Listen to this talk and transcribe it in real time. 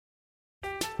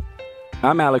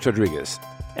I'm Alex Rodriguez.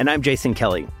 And I'm Jason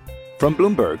Kelly. From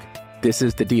Bloomberg, this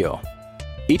is The Deal.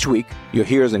 Each week, you'll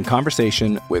hear us in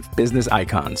conversation with business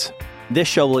icons. This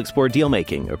show will explore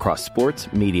deal-making across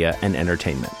sports, media, and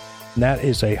entertainment. That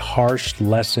is a harsh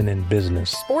lesson in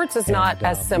business. Sports is not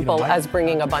as simple as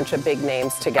bringing a bunch of big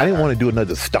names together. I didn't want to do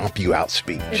another stomp you out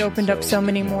speech. It opened up so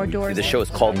many more doors. The show is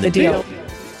called The Deal.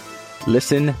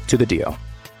 Listen to The Deal.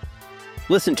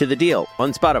 Listen to The Deal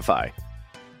on Spotify.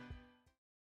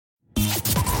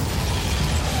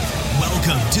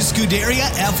 Welcome to Scuderia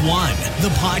F1, the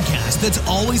podcast that's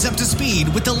always up to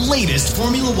speed with the latest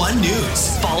Formula One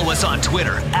news. Follow us on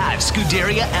Twitter at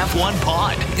Scuderia F1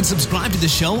 Pod and subscribe to the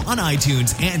show on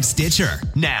iTunes and Stitcher.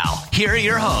 Now, here are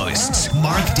your hosts,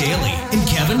 Mark Daly and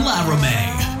Kevin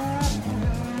Laramee.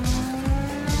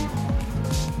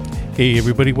 Hey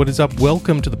everybody, what is up?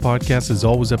 Welcome to the podcast as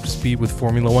always up to speed with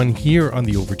Formula One here on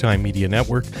the Overtime Media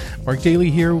Network. Mark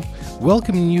Daly here,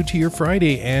 welcoming you to your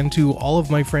Friday and to all of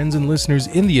my friends and listeners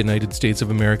in the United States of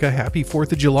America. Happy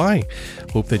 4th of July.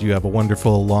 Hope that you have a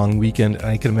wonderful long weekend.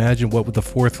 I can imagine what with the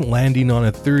 4th landing on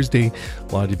a Thursday,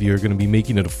 a lot of you are going to be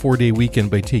making it a 4-day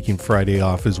weekend by taking Friday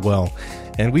off as well.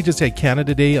 And we just had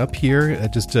Canada Day up here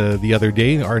the other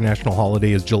day. Our national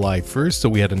holiday is July 1st, so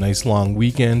we had a nice long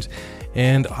weekend.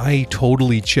 And I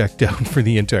totally checked out for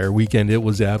the entire weekend. It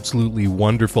was absolutely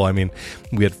wonderful. I mean,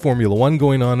 we had Formula One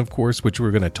going on, of course, which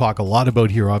we're going to talk a lot about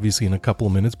here, obviously, in a couple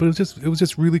of minutes. But it was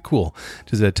just really cool.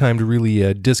 Just a time to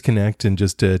really disconnect and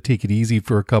just take it easy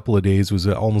for a couple of days. It was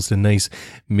almost a nice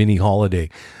mini holiday.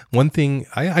 One thing,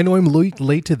 I know I'm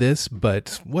late to this,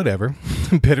 but whatever.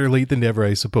 Better late than never,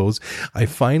 I suppose. I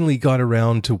finally got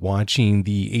around to watching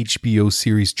the HBO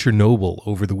series Chernobyl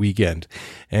over the weekend.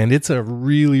 And it's a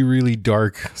really, really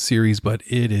dark series, but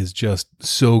it is just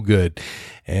so good.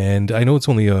 And I know it's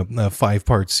only a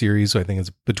 5-part series, so I think it's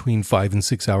between 5 and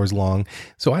 6 hours long.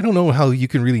 So I don't know how you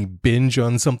can really binge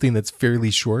on something that's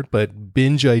fairly short, but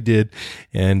binge I did,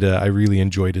 and I really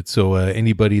enjoyed it. So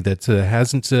anybody that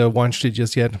hasn't watched it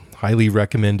just yet, highly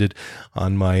recommended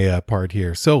on my part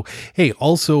here. So, hey,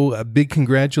 also a big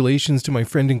congratulations to my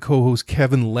friend and co-host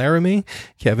Kevin Laramee.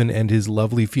 Kevin and his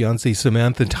lovely fiancée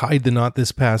Samantha tied the knot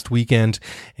this past weekend,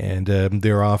 and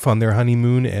they're off on their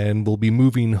honeymoon and will be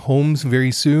moving homes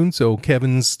very soon. So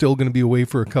Kevin's still going to be away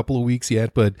for a couple of weeks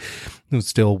yet, but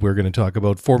still we're going to talk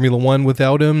about Formula One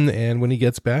without him. And when he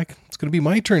gets back, it's going to be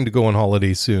my turn to go on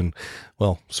holiday soon.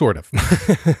 Well, sort of.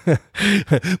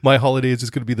 My holiday is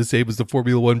just going to be the same as the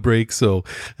Formula One break, so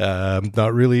I'm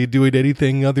not really doing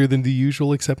anything other than the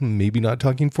usual, except maybe not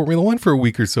talking Formula One for a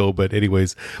week or so. But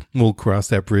anyways, we'll cross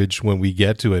that bridge when we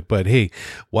get to it. But hey,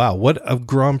 wow, what a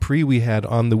Grand Prix we had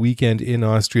on the weekend in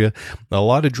Austria. A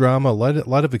lot of drama, a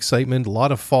lot of excitement, a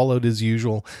lot of fallout as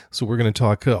usual. So we're going to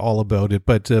talk all about it.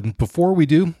 But before we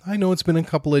do, I know it's been a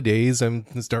couple of days.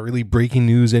 It's not really breaking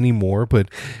news anymore, but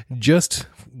just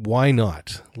why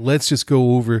not? Let's just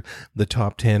go over the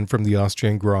top 10 from the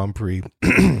Austrian Grand Prix.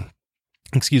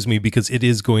 Excuse me, because it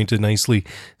is going to nicely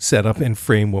set up and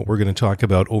frame what we're going to talk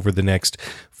about over the next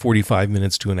 45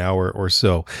 minutes to an hour or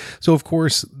so. So, of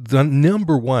course, the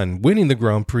number one winning the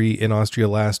Grand Prix in Austria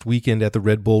last weekend at the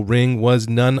Red Bull Ring was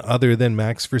none other than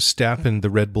Max Verstappen, the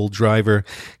Red Bull driver,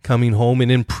 coming home in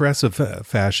impressive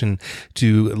fashion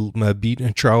to beat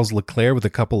Charles Leclerc with a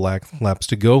couple laps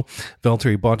to go.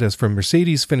 Valtteri Bottas from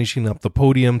Mercedes finishing up the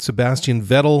podium. Sebastian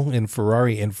Vettel in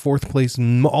Ferrari in fourth place,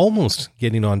 almost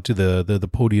getting onto the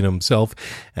podium himself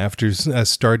after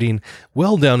starting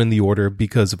well down in the order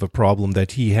because of a problem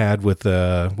that he had with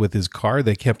his car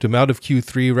that kept him out of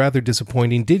Q3. Rather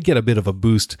disappointing. Did get a bit of a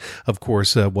boost, of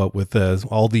course, with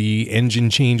all the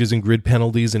engine changes and grid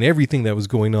penalties and everything that was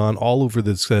going on all over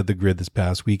the grid this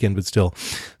past weekend. But still,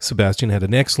 Sebastian had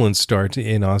an excellent start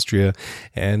in Austria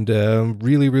and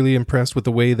really, really impressed with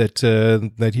the way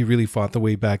that he really fought the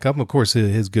way back up. Of course,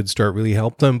 his good start really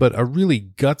helped him, but a really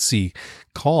gutsy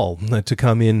call to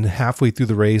come in halfway through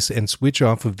the race and switch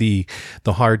off of the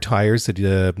hard tires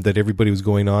that everybody was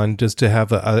going on, just to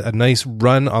have a nice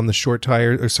run on the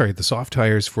the soft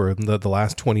tires for the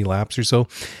last 20 laps or so,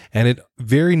 and it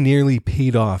very nearly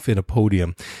paid off in a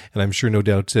podium. And I'm sure, no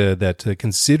doubt, that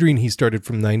considering he started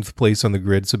from 9th place on the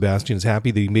grid, Sebastian is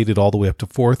happy that he made it all the way up to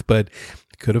 4th, but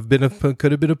Could have been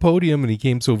a podium, and he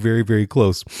came so very, very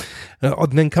close.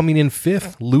 Then coming in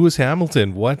fifth, Lewis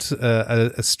Hamilton. What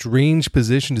a strange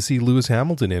position to see Lewis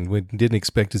Hamilton in. We didn't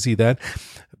expect to see that.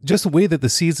 Just the way that the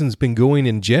season's been going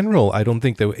in general, I don't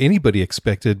think that anybody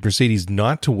expected Mercedes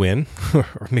not to win,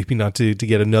 or maybe not to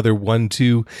get another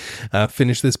 1-2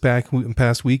 finish this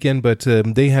past weekend, but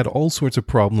they had all sorts of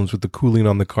problems with the cooling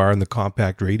on the car and the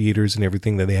compact radiators and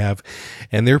everything that they have,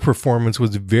 and their performance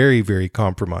was very, very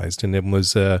compromised, and it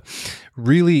was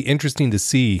really interesting to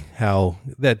see how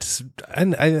that's,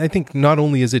 and I think not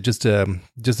only is it just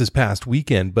this past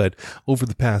weekend, but over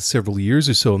the past several years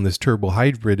or so in this turbo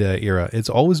hybrid era, it's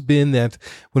always been that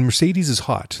when Mercedes is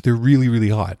hot, they're really, really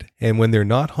hot. And when they're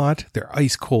not hot, they're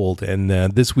ice cold. And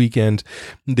this weekend,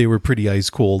 they were pretty ice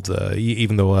cold,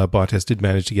 even though Bottas did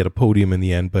manage to get a podium in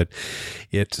the end. But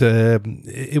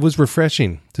it was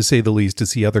refreshing, to say the least, to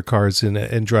see other cars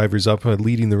and drivers up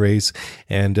leading the race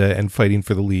and fighting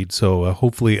for the lead. So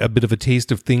hopefully a bit of a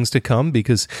taste of things to come,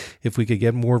 because if we could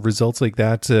get more results like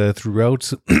that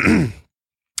throughout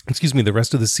the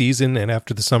rest of the season and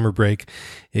after the summer break,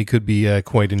 it could be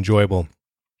quite enjoyable.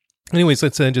 Anyways,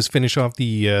 let's just finish off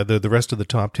the rest of the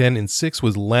top 10. In 6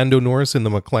 was Lando Norris in the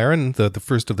McLaren, the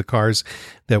first of the cars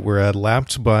that were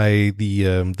lapped by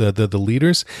the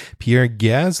leaders. Pierre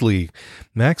Gasly,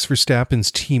 Max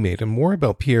Verstappen's teammate, and more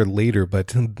about Pierre later,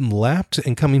 but lapped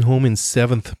and coming home in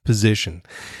 7th position.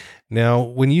 Now,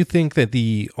 when you think that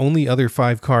the only other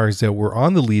 5 cars that were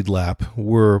on the lead lap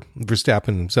were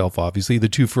Verstappen himself, obviously, the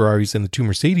 2 Ferraris and the 2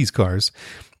 Mercedes cars,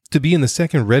 to be in the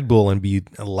second Red Bull and be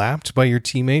lapped by your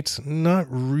teammates, not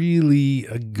really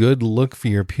a good look for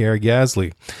your Pierre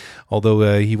Gasly.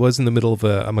 Although he was in the middle of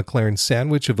a McLaren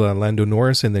sandwich of Lando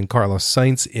Norris and then Carlos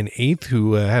Sainz in 8th,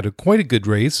 who had quite a good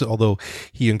race, although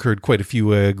he incurred quite a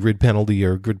few grid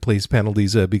place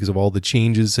penalties because of all the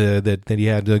changes that he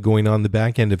had going on the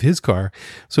back end of his car.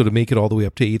 So to make it all the way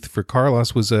up to 8th for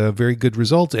Carlos was a very good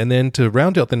result. And then to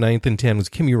round out the 9th and 10 was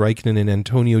Kimi Räikkönen and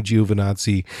Antonio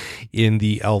Giovinazzi in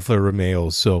the Alfa Romeo.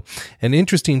 So an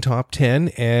interesting top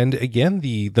 10. And again,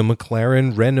 the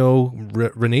McLaren Renault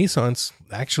Renaissance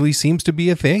actually seems to be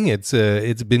a thing. It's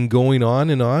been going on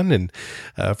and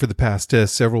for the past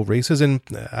several races, and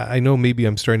I know maybe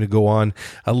I'm starting to go on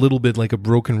a little bit like a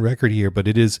broken record here, but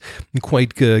it is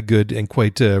quite good and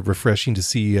quite refreshing to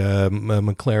see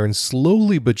McLaren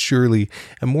slowly but surely,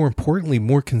 and more importantly,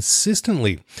 more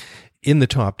consistently in the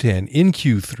top 10 in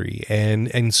Q3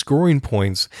 and scoring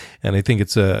points. And I think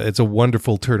it's a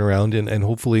wonderful turnaround, and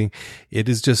hopefully it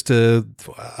is just a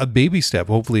baby step.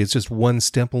 Hopefully it's just one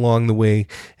step along the way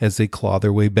as they claw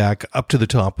their way back up to the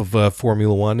top of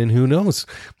Formula One. And who knows,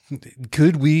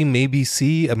 could we maybe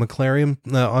see a McLaren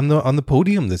on the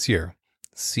podium this year?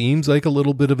 Seems like a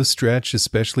little bit of a stretch,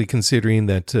 especially considering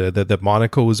that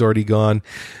Monaco is already gone.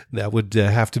 That would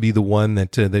have to be the one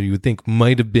that you would think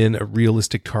might have been a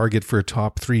realistic target for a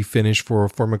top 3 finish for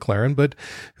McLaren. But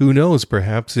who knows?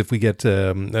 Perhaps if we get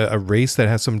a race that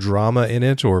has some drama in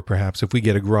it, or perhaps if we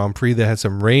get a Grand Prix that has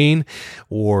some rain,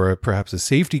 or perhaps a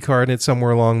safety car in it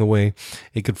somewhere along the way,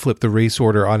 it could flip the race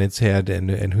order on its head.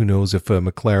 And who knows if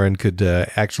McLaren could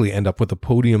actually end up with a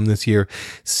podium this year.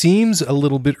 Seems a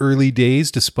little bit early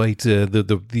days, despite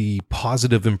the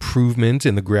positive improvement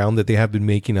in the ground that they have been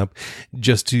making up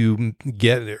just to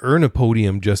earn a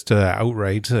podium just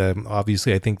outright.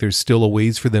 Obviously, I think there's still a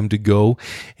ways for them to go,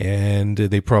 and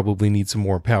they probably need some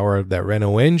more power of that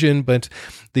Renault engine, but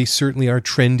they certainly are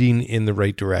trending in the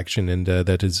right direction, and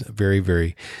that is very,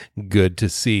 very good to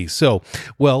see. So,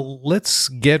 well, let's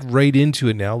get right into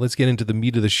it now. Let's get into the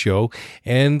meat of the show,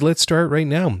 and let's start right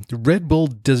now. Red Bull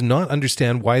does not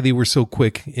understand why they were so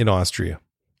quick in Austria.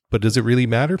 But does it really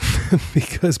matter?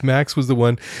 Because Max was the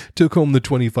one took home the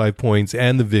 25 points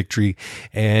and the victory,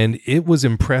 and it was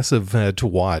impressive to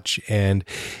watch. And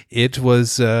it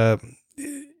was, I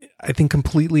think,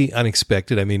 completely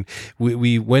unexpected. I mean,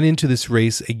 we went into this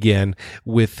race again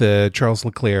with Charles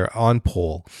Leclerc on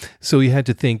pole, so you had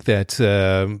to think that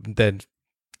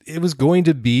it was going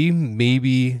to be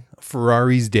maybe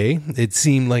Ferrari's day. It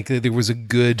seemed like there was a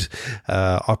good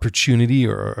opportunity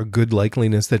or a good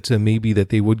likeliness that maybe that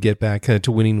they would get back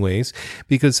to winning ways,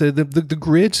 because the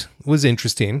grid was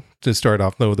interesting to start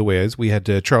off the way as we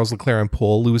had Charles Leclerc on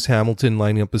pole, Lewis Hamilton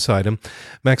lining up beside him,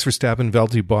 Max Verstappen,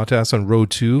 Valtteri Bottas on row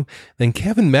 2, then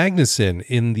Kevin Magnussen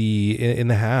in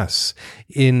the Haas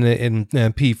in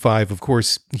P5. Of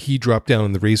course, he dropped down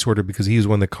in the race order because he was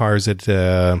one of the cars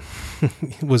that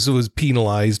was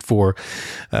penalized for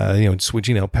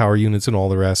switching out power units and all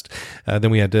the rest. Then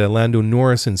we had Lando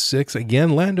Norris in 6.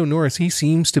 Again, Lando Norris, he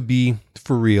seems to be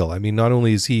for real. I mean, not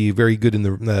only is he very good in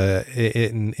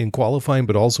in qualifying,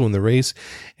 but also in the race.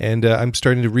 And I'm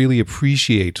starting to really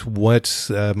appreciate what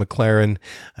McLaren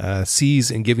sees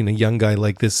in giving a young guy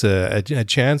like this a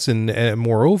chance. And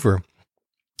moreover,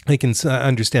 I can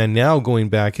understand now, going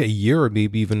back a year or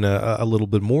maybe even a little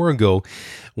bit more ago,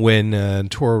 when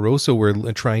Toro Rosso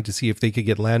were trying to see if they could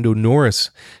get Lando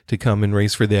Norris to come and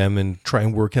race for them and try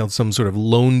and work out some sort of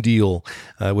loan deal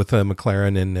with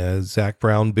McLaren. And Zach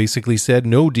Brown basically said,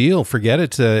 no deal, forget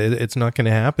it. It's not going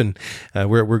to happen.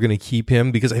 We're going to keep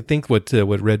him, because I think what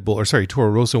Toro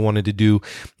Rosso wanted to do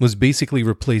was basically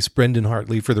replace Brendan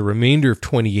Hartley for the remainder of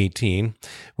 2018,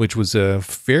 which was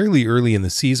fairly early in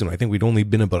the season. I think we'd only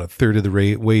been about a third of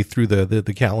the way through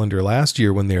the calendar last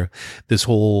year when this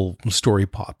whole story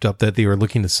popped up that they were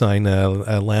looking to sign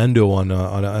Lando on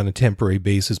a temporary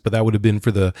basis, but that would have been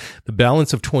for the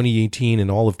balance of 2018 and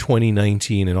all of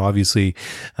 2019. And obviously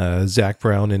Zach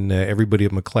Brown and everybody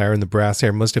at McLaren, the brass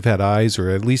hair, must have had eyes, or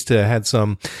at least had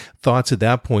some thoughts at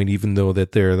that point, even though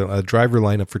that their driver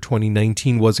lineup for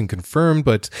 2019 wasn't confirmed.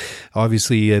 But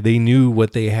obviously they knew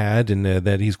what they had, and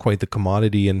that he's quite the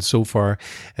commodity. And so far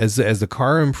as the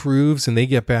car improves and they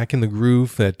get back in the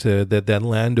groove, that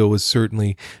Lando is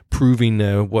certainly proving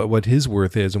what his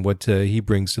worth is and what he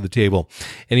brings to the table.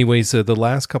 Anyways, the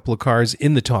last couple of cars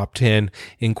in the top 10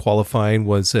 in qualifying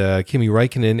was Kimi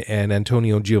Räikkönen and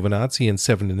Antonio Giovinazzi in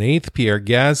 7th and 8th, Pierre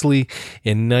Gasly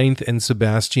in 9th, and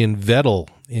Sebastian Vettel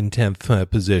in 10th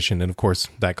position. And of course,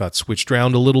 that got switched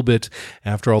around a little bit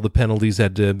after all the penalties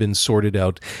had been sorted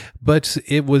out. But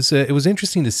it was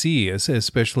interesting to see,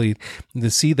 especially to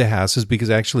see the Haas, because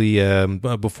actually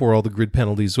before all the grid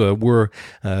penalties were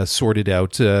sorted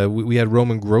out, we had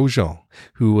Romain Grosjean,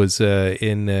 who was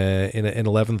in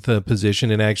 11th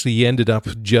position, and actually he ended up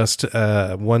just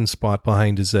one spot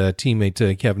behind his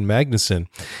teammate Kevin Magnussen.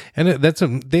 And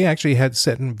they actually had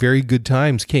set in very good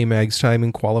times. K-Mag's time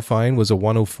in qualifying was a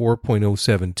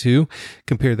 104.072.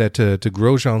 Compare that to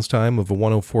Grosjean's time of a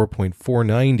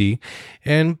 104.490.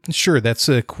 And sure, that's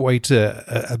quite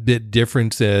a bit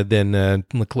different than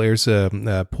Leclerc's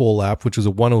pole lap, which was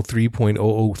a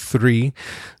 103.003.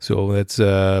 So that's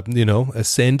a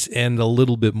cent and a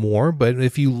little bit more. But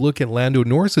if you look at Lando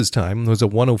Norris's time, it was a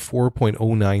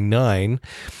 104.099.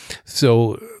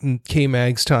 So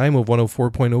K-Mag's time of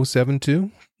 104.072,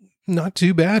 not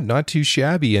too bad, not too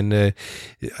shabby. And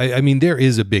I mean, there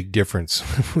is a big difference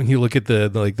when you look at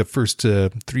the first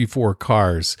 3-4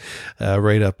 cars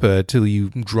right up till you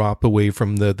drop away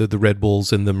from the Red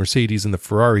Bulls and the Mercedes and the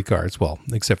Ferrari cars. Well,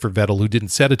 except for Vettel, who didn't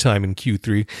set a time in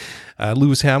Q3.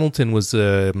 Lewis Hamilton was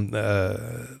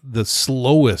the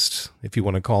slowest, if you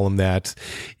want to call him that,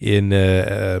 in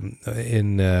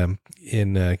Q3.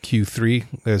 In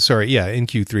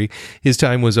Q3, his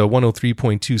time was a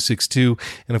 103.262,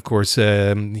 and of course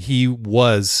he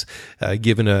was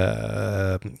given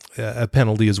a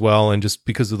penalty as well. And just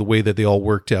because of the way that they all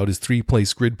worked out, his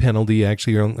 3-place grid penalty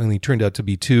actually only turned out to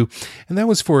be 2, and that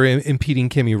was for impeding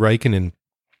Kimi Räikkönen.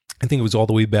 I think it was all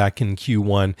the way back in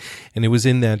Q1, and it was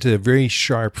in that very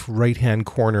sharp right-hand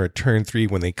corner at turn 3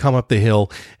 when they come up the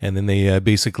hill, and then they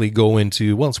basically go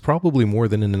into, well, it's probably more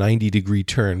than a 90-degree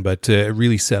turn, but it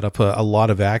really set up a lot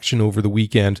of action over the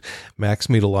weekend. Max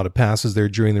made a lot of passes there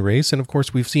during the race, and of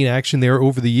course, we've seen action there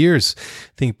over the years.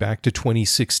 Think back to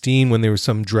 2016 when there was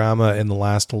some drama in the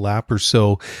last lap or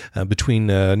so between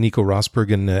Nico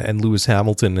Rosberg and Lewis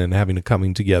Hamilton, and having a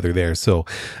coming together there. So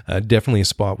definitely a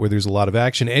spot where there's a lot of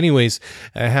action. Anyways,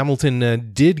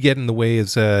 Hamilton did get in the way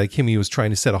as Kimi was trying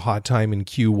to set a hot time in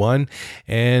Q1,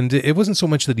 and it wasn't so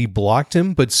much that he blocked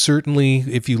him, but certainly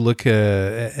if you look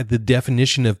at the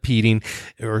definition of impeding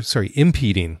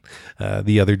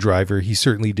the other driver, he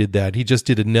certainly did that. He just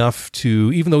did enough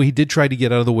to, even though he did try to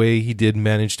get out of the way, he did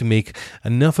manage to make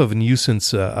enough of a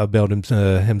nuisance about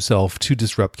himself to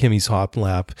disrupt Kimi's hot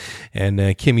lap,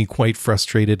 and Kimi quite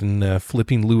frustrated and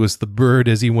flipping Lewis the bird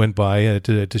as he went by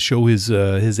to show his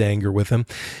anger with him.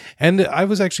 And I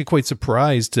was actually quite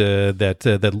surprised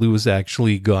that Lewis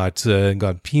actually got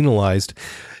penalized.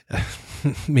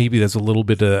 Maybe that's a little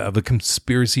bit of a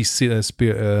conspiracy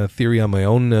theory on my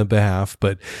own behalf,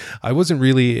 but I wasn't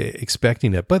really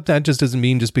expecting it. But that just doesn't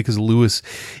mean just because Lewis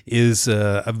is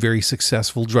a very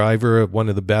successful driver, one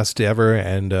of the best ever,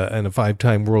 and a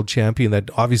 5-time world champion,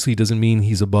 that obviously doesn't mean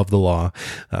he's above the law.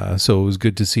 So it was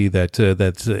good to see that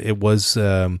it was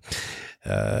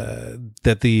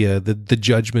that the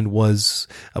judgment was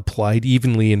applied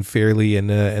evenly and fairly,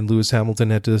 and Lewis Hamilton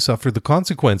had to suffer the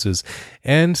consequences.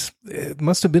 And it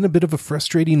must have been a bit of a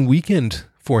frustrating weekend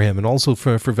for him, and also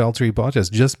for Valtteri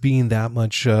Bottas, just being that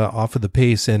much off of the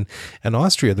pace. And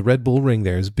Austria, the Red Bull Ring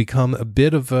there, has become a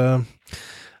bit of a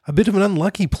a bit of an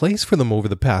unlucky place for them over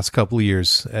the past couple of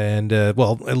years. And,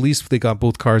 well, at least they got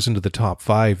both cars into the top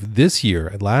 5 this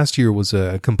year. Last year was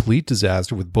a complete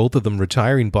disaster with both of them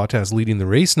retiring, Bottas leading the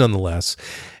race nonetheless.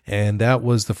 And that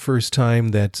was the first time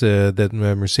that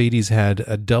Mercedes had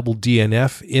a double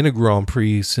DNF in a Grand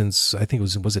Prix since, I think it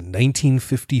was it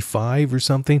 1955 or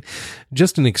something?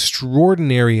 Just an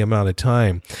extraordinary amount of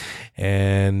time.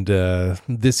 And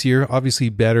this year, obviously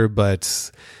better,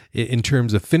 but in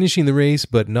terms of finishing the race,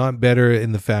 but not better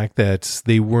in the fact that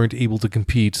they weren't able to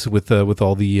compete with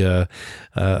all the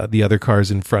other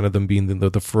cars in front of them, being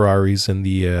the Ferraris and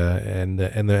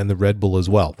the Red Bull as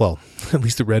well. Well, at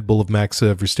least the Red Bull of Max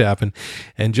Verstappen,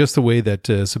 and just the way that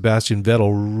Sebastian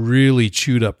Vettel really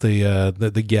chewed up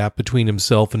the gap between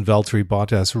himself and Valtteri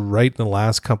Bottas right in the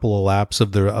last couple of laps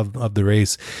of the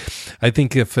race. I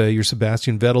think if you're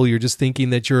Sebastian Vettel, you're just thinking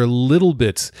that you're a little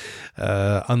bit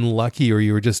unlucky, or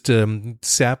you were just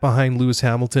sat behind Lewis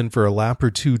Hamilton for a lap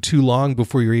or two too long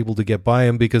before you're able to get by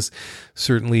him, because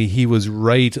certainly he was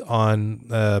right on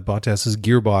Bottas's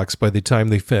gearbox by the time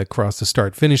they crossed the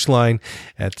start-finish line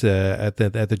at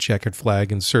the checkered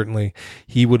flag, and certainly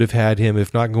he would have had him,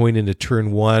 if not going into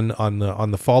turn 1 on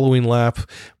the following lap,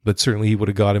 but certainly he would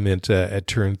have got him at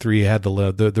turn 3 had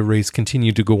the race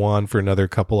continued to go on for another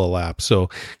couple of laps. So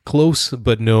close,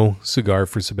 but no cigar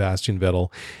for Sebastian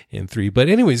Vettel in 3. But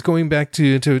anyways, going back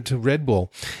to Red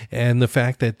Bull and the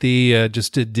fact that they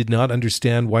just did not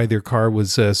understand why their car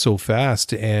was so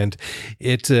fast, and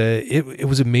it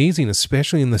was amazing,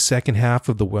 especially in the second half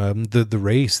of the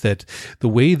race, that the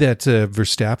way that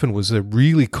Verstappen was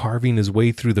really carving his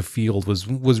way through the field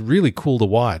was really cool to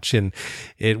watch, and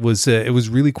it was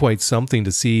really quite something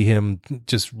to see him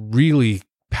just really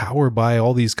power by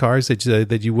all these cars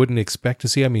that you wouldn't expect to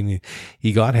see. I mean,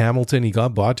 he got Hamilton, he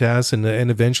got Bottas, and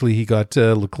eventually he got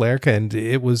Leclerc, and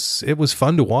it was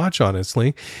fun to watch,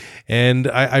 honestly. And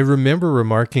I remember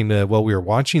remarking while we were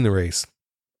watching the race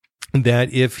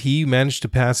that if he managed to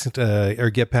pass or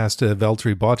get past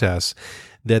Valtteri Bottas,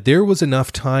 that there was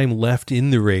enough time left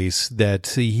in the race that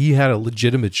he had a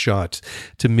legitimate shot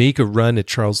to make a run at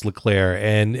Charles Leclerc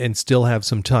and still have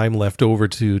some time left over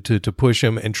to push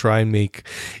him and try and make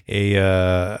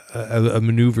a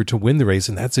maneuver to win the race.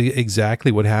 And that's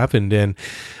exactly what happened. And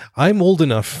I'm old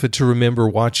enough to remember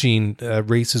watching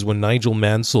races when Nigel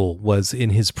Mansell was in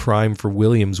his prime for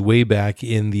Williams way back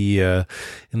in the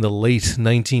late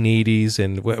 1980s,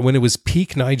 and when it was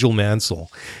peak Nigel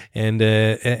Mansell, and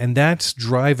that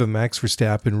drive of Max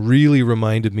Verstappen really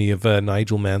reminded me of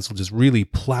Nigel Mansell just really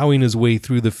plowing his way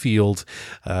through the field,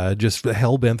 just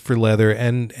hell bent for leather,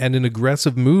 and an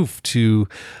aggressive move to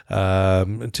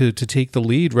take the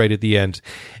lead right at the end,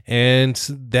 and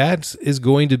that is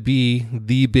going to be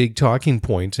the big talking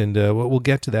point, and we'll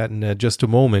get to that in just a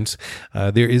moment.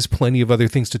 There is plenty of other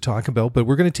things to talk about, but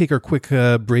we're going to take our quick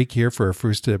break here for our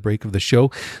first break of the show,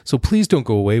 so please don't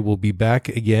go away. We'll be back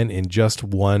again in just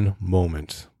one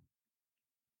moment.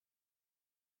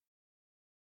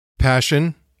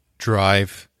 Passion,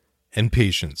 drive, and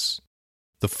patience.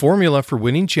 The formula for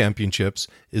winning championships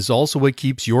is also what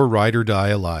keeps your ride or die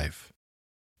alive.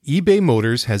 eBay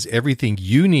Motors has everything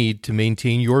you need to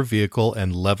maintain your vehicle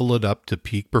and level it up to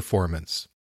peak performance.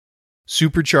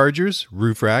 Superchargers,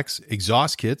 roof racks,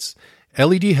 exhaust kits,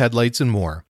 LED headlights, and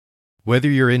more. Whether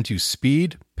you're into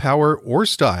speed, power, or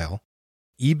style,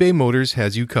 eBay Motors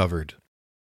has you covered.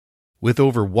 With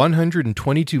over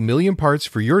 122 million parts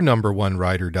for your number one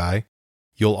ride or die,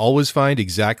 you'll always find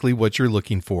exactly what you're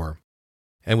looking for.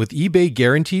 And with eBay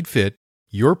Guaranteed Fit,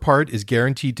 your part is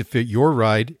guaranteed to fit your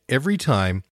ride every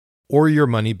time or your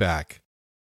money back.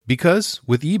 Because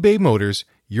with eBay Motors,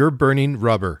 you're burning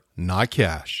rubber, not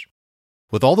cash.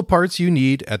 With all the parts you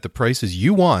need at the prices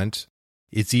you want,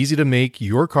 it's easy to make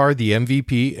your car the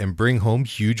MVP and bring home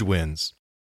huge wins.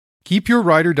 Keep your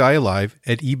ride or die alive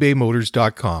at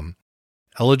ebaymotors.com.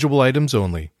 Eligible items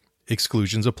only.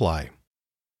 Exclusions apply.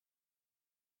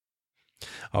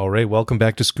 All right, welcome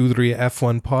back to Scuderia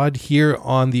F1 Pod here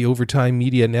on the Overtime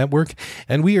Media Network,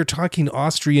 and we are talking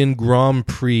Austrian Grand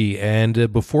Prix.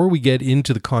 And before we get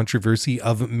into the controversy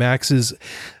of Max's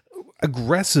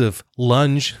aggressive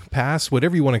lunge, pass,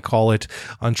 whatever you want to call it,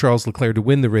 on Charles Leclerc to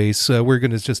win the race, we're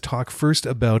going to just talk first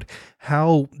about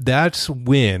how that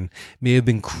win may have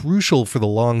been crucial for the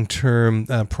long-term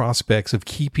prospects of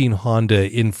keeping Honda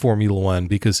in Formula One,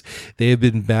 because they have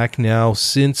been back now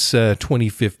since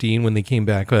 2015 when they came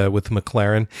back with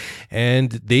McLaren,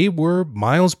 and they were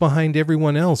miles behind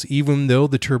everyone else, even though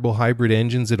the turbo hybrid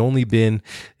engines had only been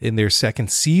in their second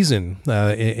season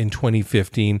in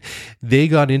 2015. They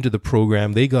got into the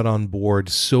program. They got on board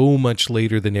so much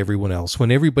later than everyone else. When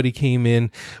everybody came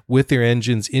in with their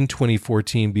engines in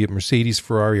 2014, be it Mercedes,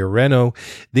 Ferrari, or Renault,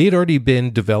 they had already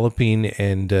been developing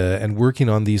and working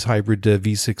on these hybrid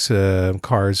V6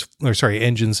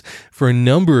 engines for a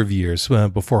number of years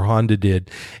before Honda did,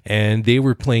 and they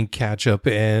were playing catch up.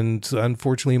 And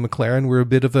unfortunately, McLaren were a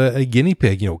bit of a guinea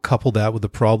pig. Couple that with the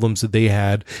problems that they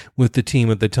had with the team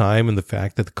at the time, and the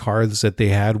fact that the cars that they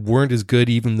had weren't as good,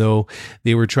 even though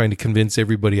they were trying to convince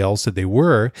everybody else that they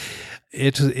were.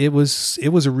 It was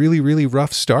a really, really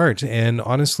rough start. And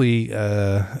honestly,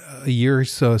 a year or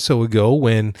so ago,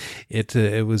 when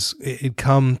it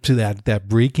come to that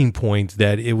breaking point,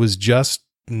 that it was just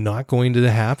not going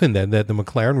to happen, that the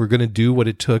McLaren were going to do what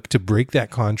it took to break that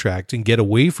contract and get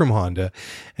away from Honda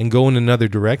and go in another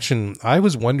direction. I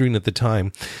was wondering at the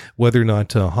time whether or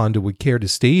not Honda would care to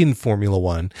stay in Formula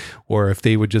One, or if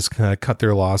they would just cut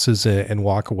their losses and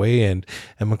walk away. And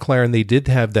McLaren, they did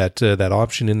have that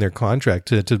option in their contract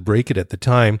to break it at the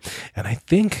time. And I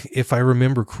think, if I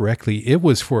remember correctly, it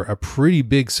was for a pretty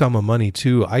big sum of money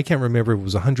too. I can't remember if it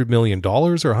was $100 million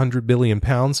or 100 billion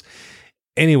pounds.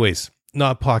 Anyways,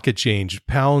 not pocket change.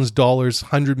 Pounds, dollars,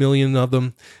 100 million of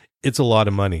them. It's a lot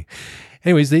of money.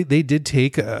 Anyways, they did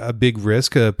take a big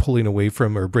risk pulling away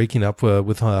from, or breaking up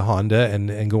with Honda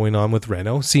and going on with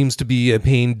Renault. Seems to be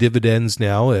paying dividends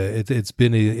now. It's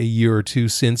been a year or two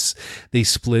since they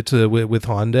split with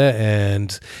Honda,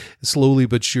 and slowly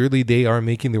but surely they are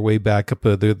making their way back up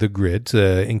the grid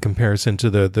in comparison to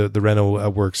the Renault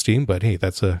works team. But hey,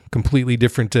 that's a completely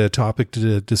different topic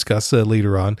to discuss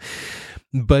later on.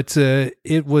 But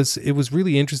it was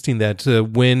really interesting that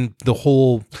when the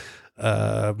whole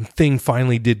thing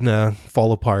finally did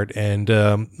fall apart, and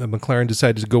McLaren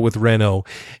decided to go with Renault,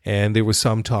 and there was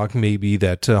some talk maybe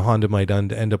that Honda might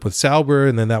end up with Sauber,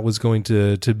 and then that was going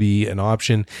to be an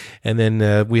option. And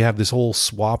then we have this whole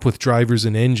swap with drivers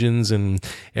and engines and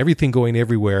everything going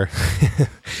everywhere.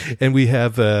 And we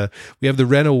have the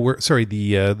Renault,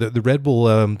 the Red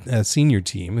Bull senior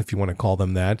team, if you want to call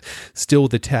them that, still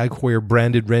with the Tag Heuer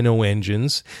branded Renault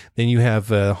engines. Then you have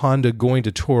Honda going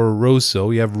to Toro Rosso.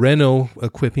 You have Renault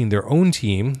equipping their own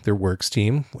team, their works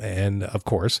team, and of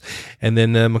course, and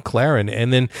then McLaren.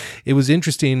 And then it was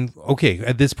interesting. Okay,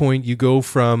 at this point, you go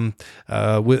from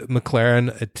with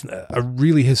McLaren, a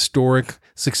really historic,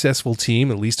 successful team,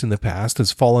 at least in the past,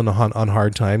 has fallen on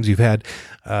hard times. You've had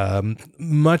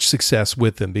much success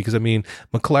with them, because I mean,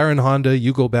 McLaren, Honda,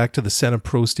 you go back to the Senna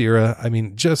Prost era. I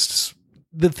mean, just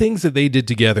the things that they did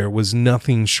together was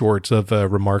nothing short of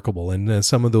remarkable. And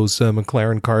some of those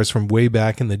McLaren cars from way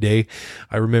back in the day,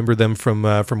 I remember them from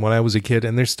when I was a kid,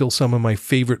 and they're still some of my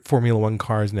favorite Formula One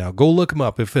cars now. Go look them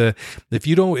up. If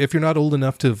you're not old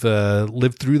enough to have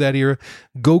lived through that era,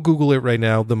 go Google it right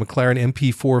now. The McLaren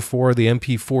MP44, the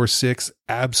MP46,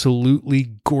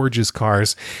 absolutely gorgeous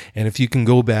cars. And if you can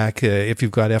go back, if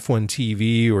you've got F1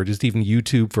 TV or just even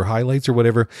YouTube for highlights or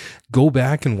whatever, go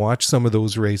back and watch some of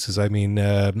those races. I mean,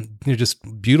 they're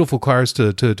just beautiful cars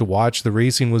to watch. The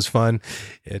racing was fun.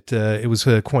 It was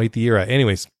quite the era.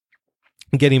 Anyways,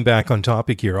 getting back on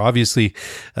topic here, obviously,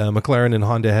 McLaren and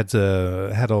Honda had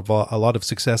a lot of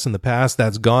success in the past.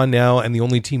 That's gone now, and the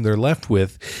only team they're left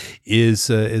with is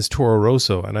Toro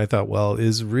Rosso. And I thought, well,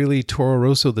 is really Toro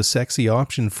Rosso the sexy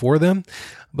option for them?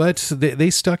 But they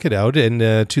stuck it out,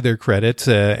 and to their credit,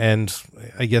 and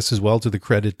I guess as well to the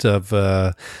credit of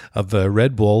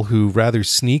Red Bull, who rather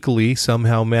sneakily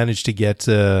somehow managed to get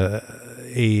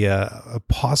a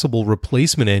possible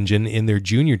replacement engine in their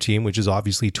junior team, which is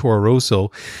obviously Toro Rosso,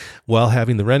 while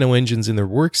having the Renault engines in their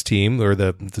works team, or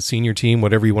the senior team,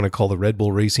 whatever you want to call the Red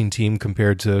Bull racing team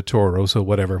compared to Toro Rosso,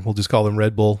 whatever. We'll just call them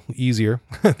Red Bull, easier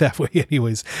that way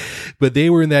anyways. But they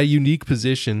were in that unique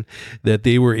position that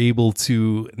they were able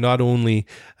to not only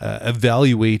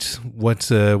evaluate what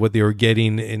they were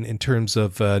getting in terms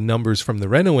of numbers from the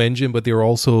Renault engine, but they were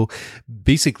also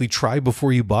basically try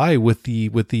before you buy with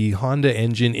the Honda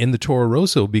engine in the Toro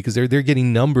Rosso, because they're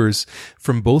getting numbers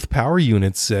from both power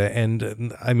units.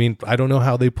 And I mean, I don't know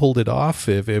how they pulled it off,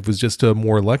 if it was just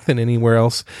more luck than anywhere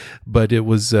else, but it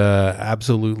was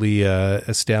absolutely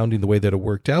astounding the way that it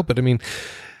worked out. But I mean,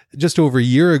 just over a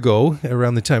year ago,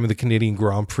 around the time of the Canadian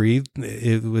Grand Prix,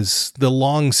 it was the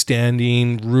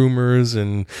long-standing rumors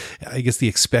and I guess the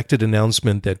expected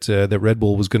announcement that Red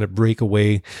Bull was going to break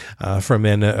away from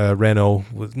Renault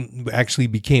actually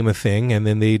became a thing, and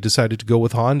then they decided to go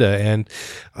with Honda. And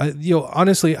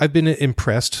honestly, I've been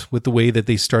impressed with the way that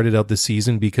they started out the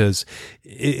season, because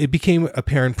it became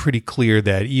apparent pretty clear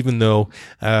that even though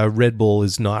Red Bull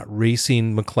is not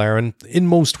racing McLaren in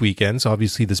most weekends,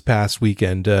 obviously this past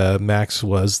weekend Max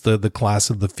was the class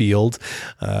of the field.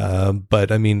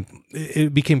 But I mean,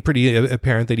 it became pretty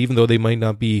apparent that even though they might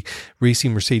not be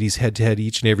racing Mercedes head-to-head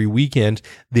each and every weekend,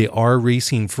 they are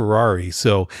racing Ferrari.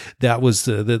 So that was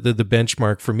the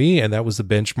benchmark for me, and that was the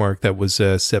benchmark that was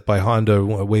set by Honda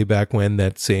way back when,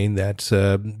 that saying that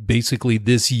basically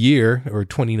this year, or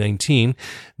 2019,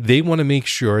 they want to make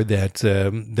sure that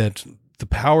the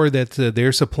power that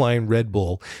they're supplying Red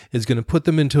Bull is going to put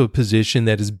them into a position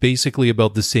that is basically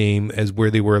about the same as where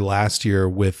they were last year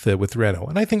with Renault.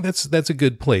 And I think that's a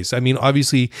good place. I mean,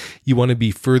 obviously you want to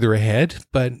be further ahead,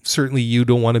 but certainly you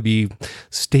don't want to be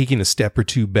taking a step or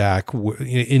two back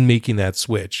in making that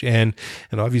switch. And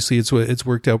obviously it's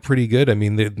worked out pretty good. I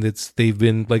mean, they've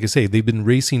been, like I say, they've been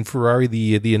racing Ferrari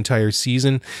the entire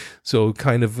season. So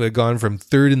kind of gone from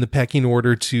third in the pecking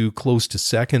order to close to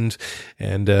second.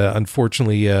 And unfortunately,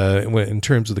 in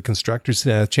terms of the Constructors'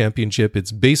 Championship,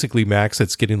 it's basically Max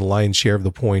that's getting the lion's share of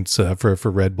the points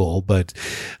for Red Bull. But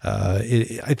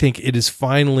I think it is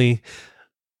finally,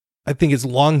 I think it's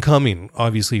long coming,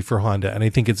 obviously, for Honda, and I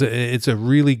think it's a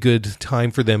really good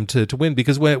time for them to win,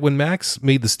 because when Max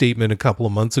made the statement a couple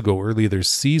of months ago, earlier this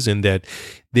season, that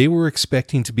they were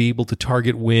expecting to be able to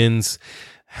target wins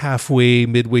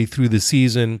midway through the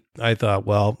season, I thought,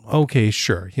 well, okay,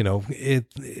 sure. You know,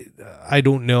 I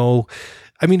don't know.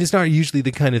 I mean, it's not usually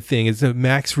the kind of thing.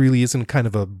 Max really isn't kind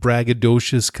of a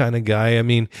braggadocious kind of guy. I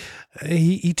mean,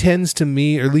 he tends to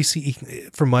me, or at least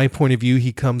from my point of view,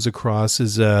 he comes across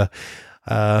as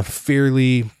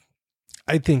fairly,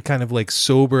 I think, kind of like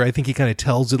sober. I think he kind of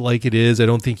tells it like it is. I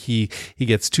don't think he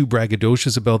gets too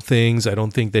braggadocious about things. I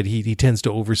don't think that he tends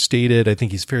to overstate it. I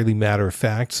think he's fairly matter of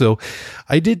fact. So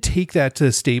I did take that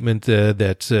statement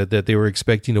that they were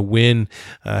expecting to win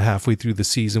halfway through the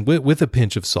season with a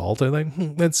pinch of salt. I'm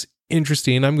like, that's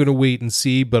interesting. I'm going to wait and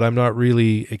see, but I'm not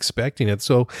really expecting it.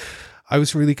 So I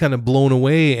was really kind of blown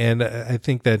away, and I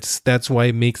think that's why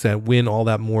it makes that win all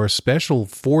that more special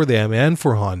for them and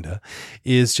for Honda,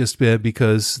 is just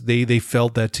because they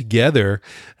felt that together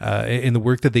in the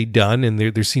work that they've done, and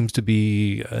there seems to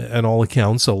be, on all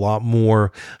accounts, a lot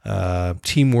more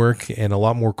teamwork and a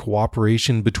lot more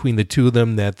cooperation between the two of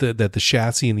them, that the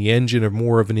chassis and the engine are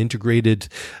more of an integrated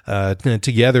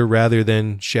together rather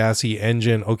than chassis,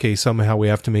 engine. Okay, somehow we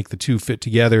have to make the two fit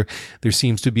together. There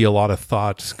seems to be a lot of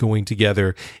thought going together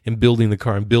in building the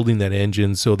car and building that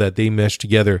engine so that they mesh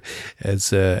together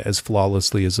as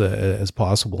flawlessly as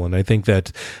possible. And I think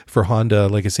that for Honda,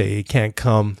 like I say, it can't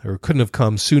come, or couldn't have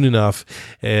come soon enough.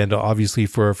 And obviously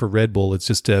for Red Bull, it's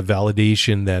just a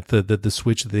validation that the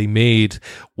switch that they made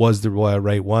was the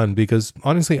right one. Because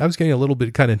honestly, I was getting a little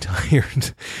bit kind of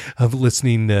tired of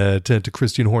listening to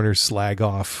Christian Horner slag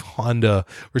off Honda,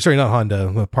 or sorry, not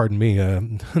Honda, pardon me,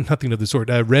 nothing of the sort,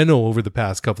 Renault over the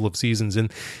past couple of seasons.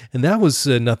 And that was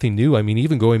nothing new. I mean,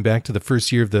 even going back to the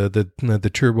first year of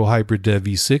the turbo hybrid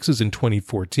V6s in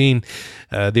 2014,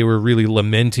 they were really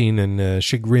lamenting and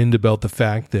chagrined about the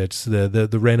fact that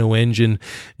the Renault engine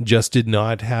just did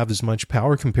not have as much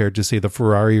power compared to, say, the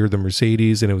Ferrari or the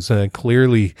Mercedes, and it was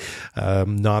clearly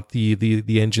not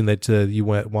the engine that you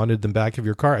wanted them back of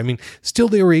your car. I mean, still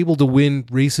they were able to win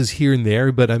races here and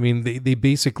there, but I mean, they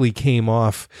basically came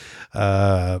off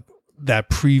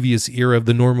that previous era of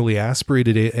the normally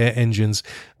aspirated engines,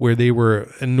 where they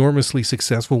were enormously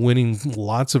successful, winning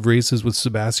lots of races with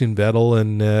Sebastian Vettel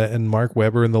and Mark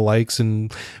Webber and the likes,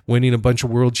 and winning a bunch of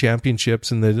world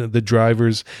championships in the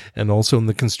drivers and also in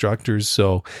the constructors.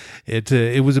 So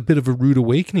it was a bit of a rude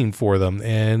awakening for them,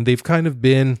 and they've kind of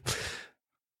been,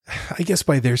 I guess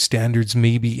by their standards,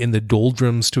 maybe in the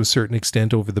doldrums to a certain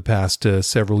extent over the past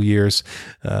several years,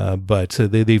 but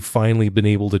they've finally been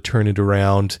able to turn it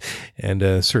around, and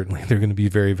certainly they're going to be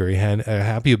very, very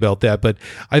happy about that. But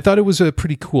I thought it was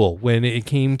pretty cool when it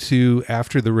came to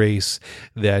after the race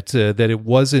that it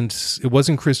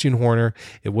wasn't Christian Horner,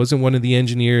 it wasn't one of the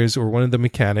engineers or one of the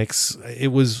mechanics, it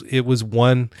was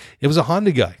a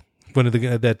Honda guy, one of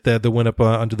the that went up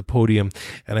onto the podium.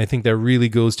 And I think that really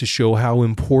goes to show how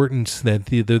important that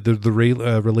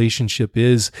the relationship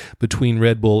is between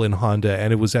Red Bull and Honda.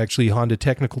 And it was actually Honda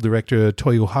technical director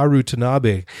Toyoharu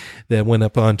Tanabe that went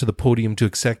up onto the podium to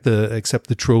accept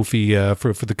the trophy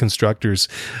for the constructors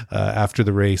after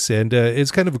the race. And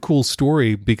it's kind of a cool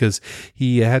story, because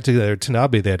he had to,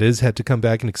 Tanabe that is, had to come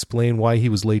back and explain why he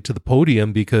was late to the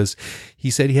podium, because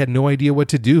he said he had no idea what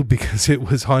to do, because it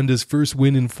was Honda's first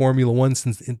win in Formula One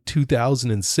since in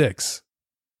 2006.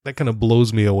 that kind of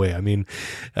blows me away. I mean,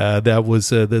 that was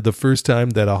the first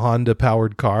time that a Honda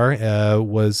powered car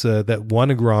was that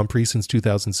won a Grand Prix since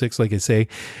 2006, like I say,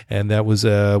 and that was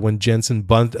when Jenson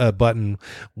Button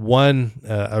won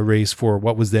a race for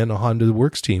what was then a Honda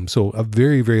Works team. So a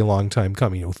very, very long time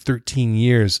coming. 13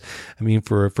 years. I mean,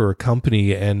 for a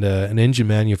company and an engine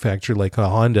manufacturer like a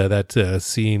Honda, that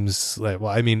seems like,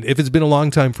 well, I mean, if it's been a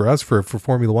long time for us, for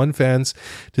Formula One fans,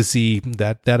 to see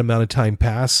that amount of time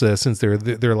pass since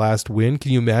their last win.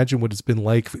 Can you imagine what it's been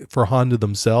like for Honda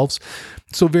themselves?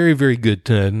 So very, very good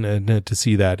to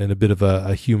see that, and a bit of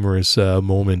a humorous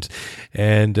moment.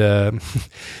 And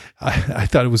I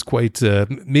thought it was quite,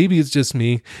 maybe it's just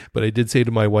me, but I did say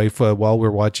to my wife while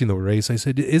we're watching the race, I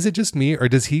said, is it just me, or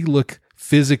does he look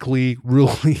physically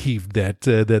relieved that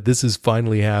this has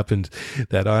finally happened,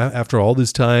 that after all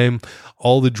this time,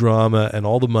 all the drama and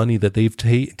all the money that they've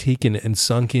taken and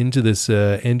sunk into this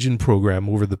engine program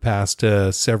over the past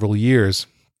several years,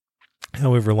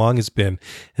 however long it's been,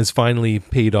 has finally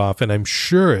paid off. And I'm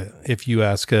sure if you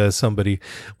ask somebody,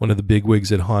 one of the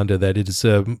bigwigs at Honda, that it has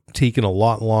taken a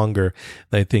lot longer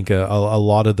than I think a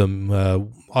lot of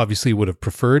them obviously would have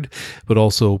preferred, but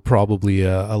also probably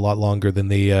a lot longer than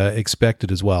they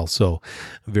expected as well. So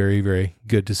very, very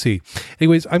good to see.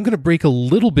 Anyways, I'm going to break a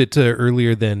little bit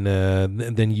earlier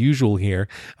than usual here,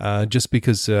 just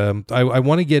because I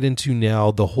want to get into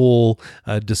now the whole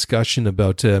discussion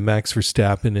about Max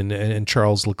Verstappen and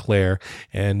Charles Leclerc,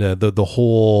 and the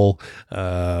whole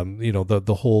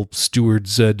the whole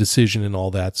steward's decision and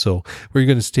all that. So we're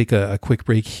going to take a quick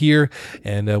break here,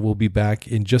 and we'll be back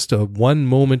in just one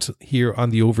moment here on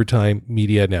the Overtime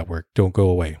Media Network. Don't go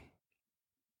away.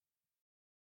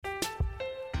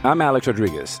 I'm Alex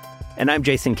Rodriguez. And I'm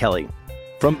Jason Kelly.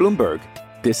 From Bloomberg,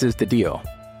 this is The Deal.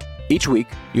 Each week,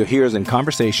 you'll hear us in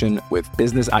conversation with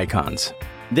business icons.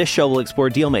 This show will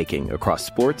explore deal-making across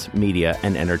sports, media,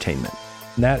 and entertainment.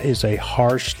 That is a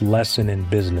harsh lesson in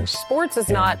business. Sports is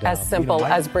not as simple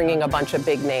as bringing a bunch of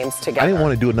big names together. I didn't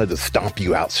want to do another stomp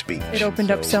you out speech. It opened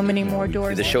up so many more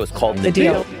doors. The show is called The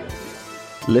Deal.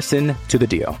 Listen to The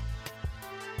Deal.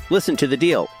 Listen to The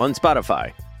Deal on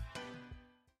Spotify.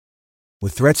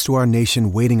 With threats to our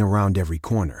nation waiting around every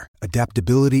corner,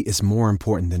 adaptability is more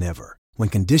important than ever. When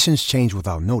conditions change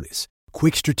without notice,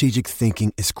 quick strategic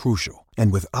thinking is crucial.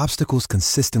 And with obstacles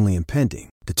consistently impending,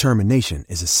 determination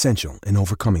is essential in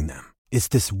overcoming them. It's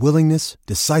this willingness,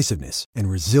 decisiveness,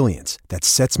 and resilience that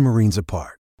sets Marines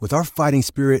apart. With our fighting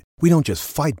spirit, we don't just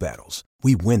fight battles,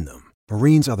 we win them.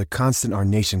 Marines are the constant our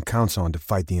nation counts on to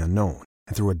fight the unknown.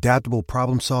 And through adaptable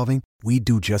problem solving, we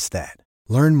do just that.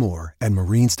 Learn more at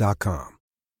Marines.com.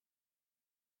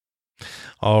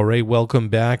 All right, welcome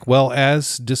back. Well,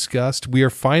 as discussed, we are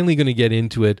finally going to get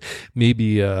into it,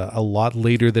 maybe a lot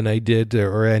later than I did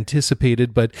or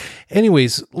anticipated. But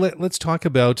anyways, let's talk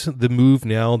about the move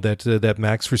now that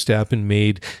Max Verstappen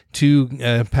made to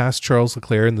pass Charles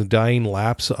Leclerc in the dying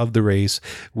laps of the race,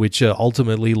 which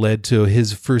ultimately led to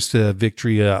his first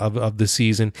victory of the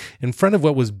season in front of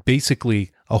what was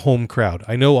basically a home crowd.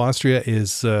 I know Austria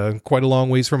is quite a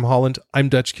long ways from Holland. I'm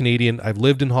Dutch Canadian. I've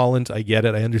lived in Holland. I get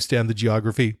it. I understand the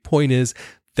geography. Point is,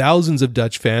 thousands of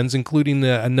Dutch fans, including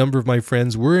a number of my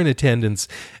friends, were in attendance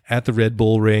at the Red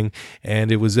Bull Ring,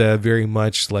 and it was very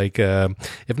much like,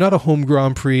 if not a home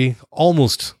Grand Prix,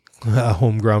 almost a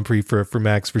home Grand Prix for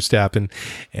Max Verstappen,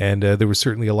 and there was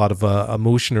certainly a lot of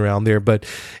emotion around there. But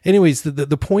anyways,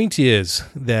 the point is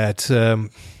that, and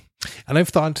I've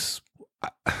thought...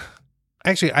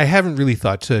 Actually, I haven't really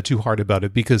thought too hard about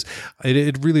it, because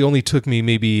it really only took me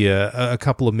maybe a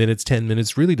couple of minutes, 10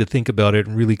 minutes, really to think about it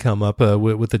and really come up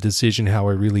with a decision how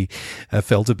I really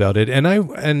felt about it. And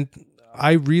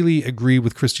I really agree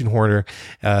with Christian Horner,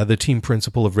 the team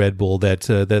principal of Red Bull, that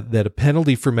a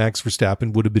penalty for Max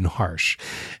Verstappen would have been harsh,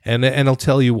 and I'll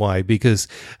tell you why. Because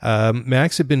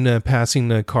Max had been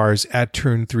passing cars at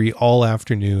turn 3 all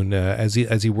afternoon as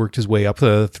he worked his way up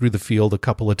through the field a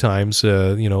couple of times,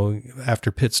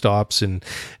 after pit stops and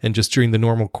just during the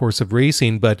normal course of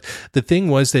racing. But the thing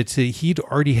was that he'd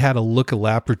already had a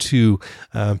lap or two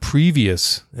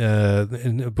previous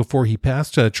before he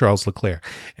passed Charles Leclerc,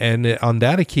 and on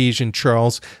that occasion,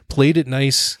 Charles played it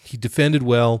nice. He defended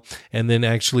well, and then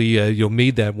actually,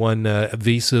 made that one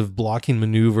evasive blocking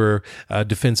maneuver,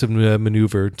 defensive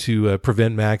maneuver to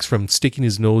prevent Max from sticking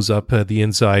his nose up the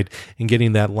inside and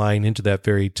getting that line into that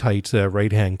very tight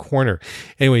right-hand corner.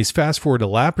 Anyways, fast forward a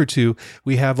lap or two,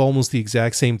 we have almost the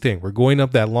exact same thing. We're going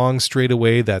up that long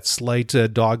straightaway, that slight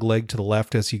dog leg to the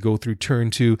left as you go through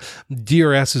turn 2.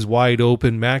 DRS is wide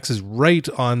open. Max is right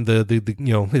on the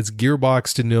his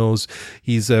gearbox to nose.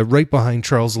 He's right behind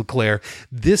Charles Leclerc.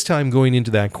 This time going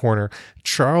into that corner,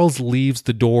 Charles leaves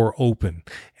the door open.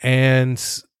 And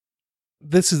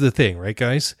this is the thing, right,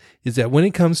 guys? Is that when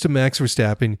it comes to Max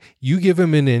Verstappen, you give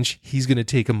him an inch, he's going to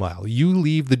take a mile. You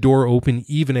leave the door open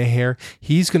even a hair,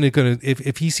 he's going to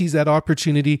if he sees that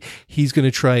opportunity, he's going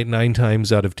to try it 9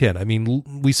 times out of 10. I mean,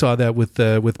 we saw that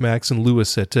with Max and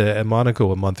Lewis at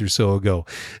Monaco a month or so ago.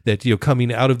 That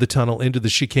coming out of the tunnel into the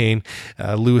chicane,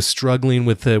 Lewis struggling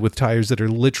with tires that are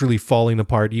literally falling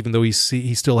apart, even though he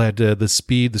still had the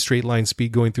straight line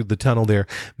speed going through the tunnel there.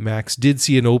 Max did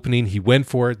see an opening, he went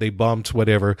for it, they bumped,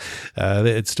 whatever.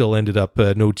 It still ended up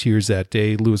no tears that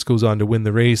day. Lewis goes on to win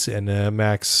the race, and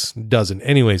Max doesn't.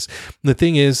 Anyways, the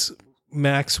thing is,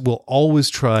 Max will always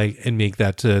try and make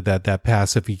that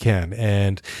pass if he can,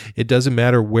 and it doesn't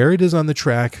matter where it is on the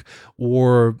track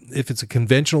or if it's a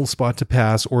conventional spot to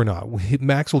pass or not.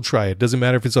 Max will try it. Doesn't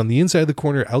matter if it's on the inside of the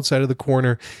corner, outside of the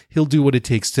corner. He'll do what it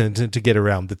takes to get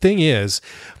around. The thing is,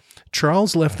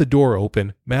 Charles left the door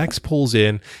open. Max pulls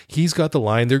in. He's got the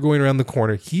line. They're going around the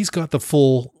corner. He's got the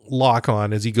full lock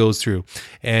on as he goes through.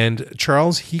 And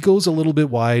Charles, he goes a little bit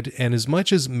wide. And as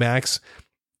much as Max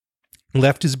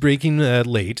left his braking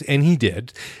late, and he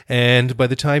did, and by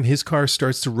the time his car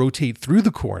starts to rotate through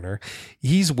the corner,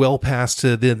 he's well past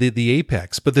the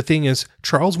apex. But the thing is,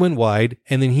 Charles went wide,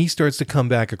 and then he starts to come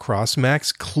back across.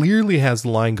 Max clearly has the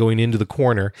line going into the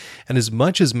corner, and as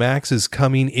much as Max is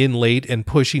coming in late and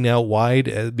pushing out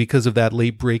wide because of that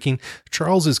late braking,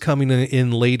 Charles is coming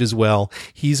in late as well.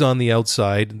 He's on the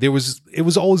outside. It was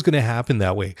always going to happen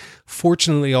that way.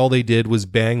 Fortunately, all they did was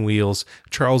bang wheels.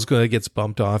 Charles gets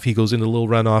bumped off. He goes in a little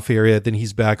runoff area, then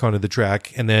he's back onto the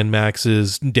track, and then Max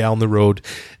is down the road,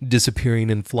 disappearing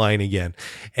and flying again.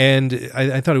 And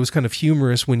I thought it was kind of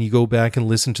humorous when you go back and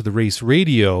listen to the race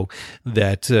radio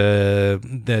that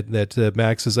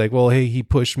Max is like, well, hey, he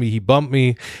pushed me, he bumped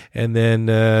me, and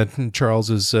then Charles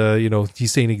is,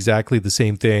 he's saying exactly the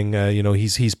same thing.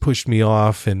 He's pushed me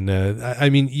off, and I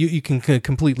mean, you can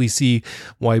completely see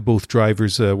why both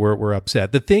drivers were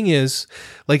upset. The thing is,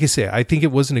 like I say, I think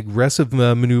it was an aggressive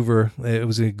maneuver. It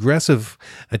was an aggressive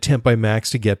attempt by Max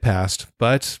to get past,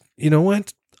 but you know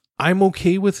what? I'm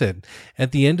okay with it.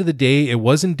 At the end of the day, it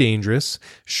wasn't dangerous.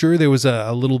 Sure, there was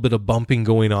a little bit of bumping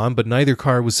going on, but neither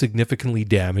car was significantly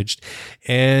damaged.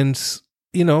 And,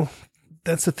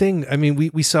 that's the thing. I mean,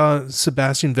 we saw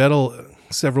Sebastian Vettel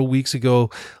several weeks ago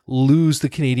lose the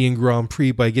Canadian Grand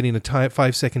Prix by getting a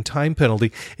 5-second time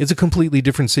penalty. It's a completely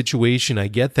different situation. I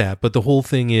get that. But the whole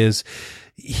thing is,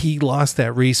 he lost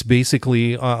that race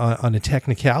basically on a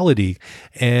technicality.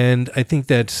 And I think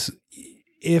that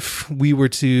if we were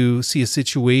to see a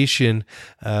situation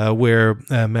where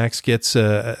Max gets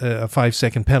a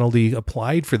 5-second penalty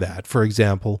applied for that, for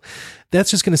example, that's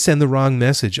just going to send the wrong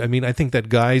message. I mean, I think that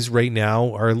guys right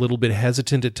now are a little bit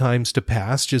hesitant at times to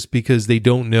pass just because they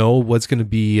don't know what's going to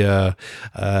be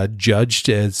judged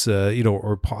as,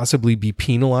 or possibly be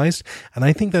penalized. And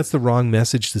I think that's the wrong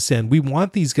message to send. We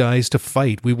want these guys to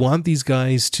fight. We want these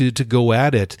guys to go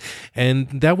at it.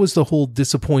 And that was the whole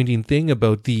disappointing thing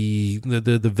about the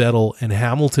Vettel and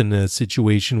Hamilton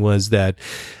situation, was that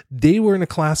they were in a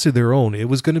class of their own. It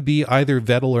was going to be either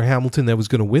Vettel or Hamilton that was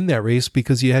going to win that race,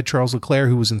 because you had Charles Leclerc,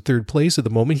 who was in third place at the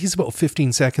moment. He's about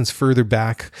 15 seconds further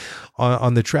back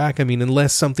on the track. I mean,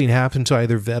 unless something happened to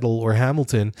either Vettel or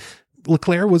Hamilton,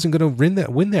 Leclerc wasn't going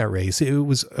to win that race. It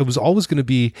was always going to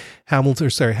be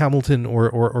Hamilton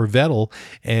or Vettel,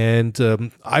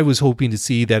 and I was hoping to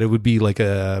see that it would be like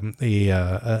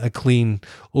a clean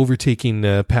overtaking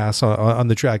pass on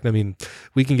the track. I mean,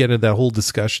 we can get into that whole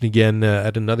discussion again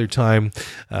at another time.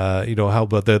 How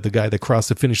about the guy that crossed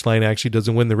the finish line actually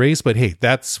doesn't win the race? But hey,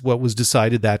 that's what was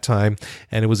decided that time,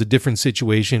 and it was a different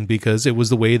situation because it was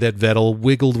the way that Vettel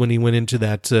wiggled when he went into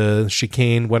that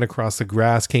chicane, went across the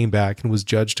grass, came back, and was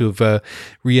judged to have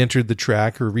re-entered the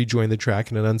track or rejoined the track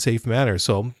in an unsafe manner.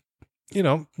 So,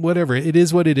 whatever. It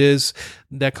is what it is.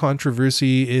 That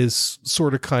controversy is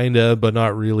sort of, kind of, but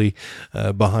not really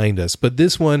behind us. But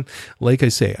this one, like I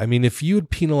say, I mean, if you had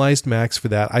penalized Max for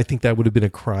that, I think that would have been a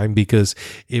crime, because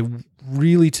it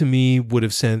really, to me, would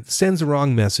have sends the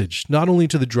wrong message, not only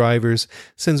to the drivers,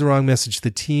 sends the wrong message to the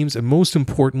teams, and most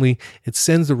importantly, it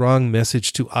sends the wrong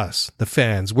message to us, the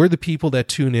fans. We're the people that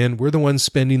tune in. We're the ones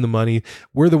spending the money.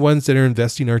 We're the ones that are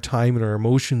investing our time and our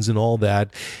emotions and all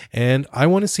that. And I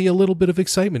want to see a little bit of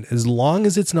excitement, as long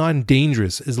as it's not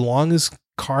dangerous, as long as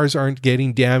cars aren't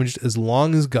getting damaged, as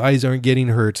long as guys aren't getting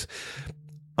hurt.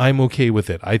 I'm okay with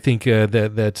it. I think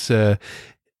that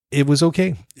it was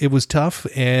okay. It was tough.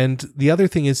 And the other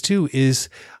thing is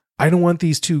I don't want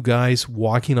these two guys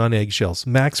walking on eggshells.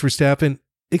 Max Verstappen,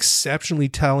 exceptionally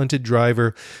talented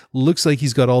driver. Looks like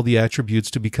he's got all the attributes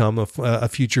to become a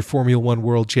future Formula One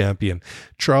world champion.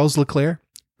 Charles Leclerc,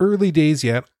 early days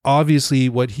yet. Obviously,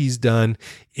 what he's done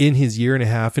in his year and a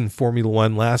half in Formula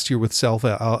One, last year with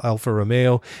Alfa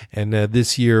Romeo, and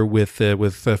this year with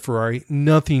Ferrari,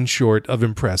 nothing short of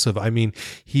impressive. I mean,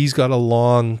 he's got a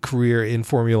long career in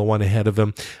Formula One ahead of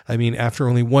him. I mean, after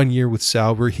only 1 year with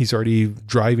Sauber, he's already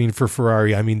driving for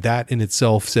Ferrari. I mean, that in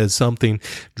itself says something.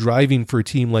 Driving for a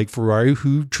team like Ferrari,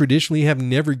 who traditionally have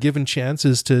never given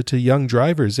chances to young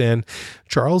drivers, and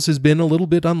Charles has been a little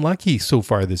bit unlucky so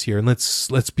far this year. And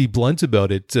let's be blunt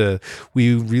about it.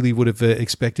 We really would have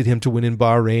expected him to win in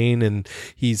Bahrain, and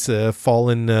he's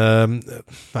fallen,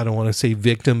 I don't want to say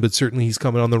victim, but certainly he's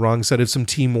coming on the wrong side of some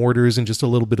team orders and just a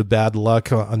little bit of bad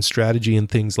luck on strategy and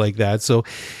things like that. So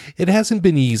it hasn't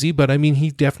been easy, but I mean,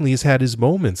 he definitely has had his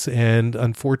moments. And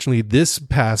unfortunately, this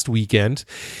past weekend,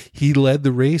 he led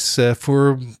the race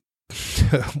for...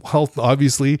 well,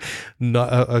 obviously,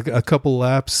 not a couple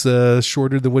laps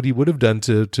shorter than what he would have done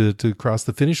to cross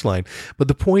the finish line. But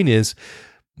the point is,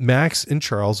 Max and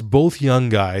Charles, both young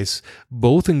guys,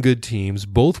 both in good teams,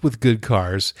 both with good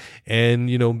cars, and,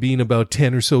 you know, being about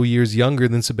 10 or so years younger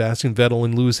than Sebastian Vettel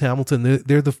and Lewis Hamilton,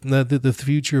 they're the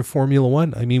future of Formula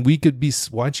One. I mean, we could be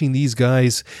watching these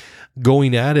guys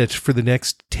going at it for the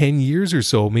next 10 years or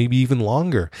so, maybe even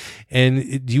longer.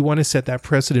 And do you want to set that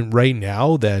precedent right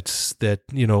now that,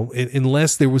 you know,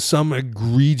 unless there was some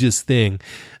egregious thing,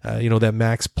 you know, that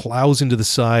Max plows into the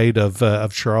side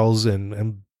of Charles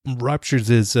and ruptures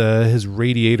his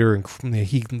radiator, and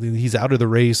he's out of the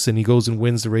race, and he goes and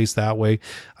wins the race that way.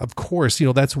 Of course, you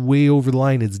know, that's way over the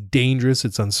line. It's dangerous.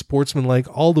 It's unsportsmanlike,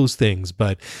 all those things.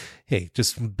 But hey,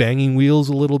 just banging wheels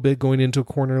a little bit going into a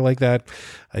corner like that,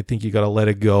 I think you got to let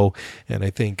it go. And I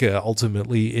think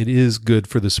ultimately it is good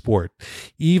for the sport.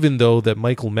 Even though that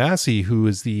Michael Massey, who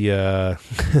is the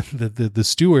the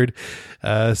steward,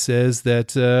 says that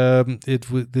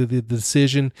the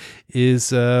decision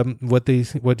is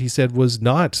what he said was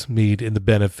not made in the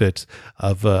benefit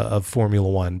of Formula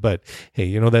One. But hey,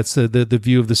 you know, that's the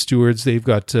view of the stewards. They've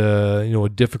got you know, a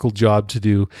difficult job to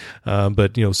do,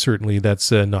 but you know, certainly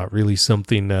that's not really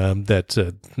something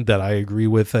that I agree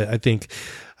with. I think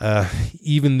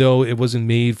even though it wasn't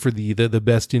made for the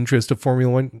best interest of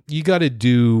Formula One, you got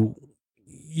to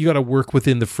work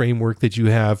within the framework that you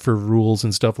have for rules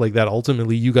and stuff like that.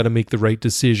 Ultimately, you got to make the right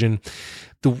decision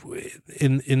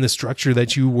in the structure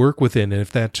that you work within. And if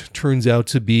that turns out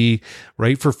to be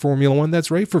right for Formula One,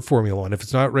 that's right for Formula One. If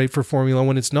it's not right for Formula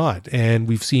One, it's not. And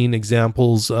we've seen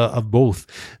examples of both.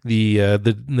 The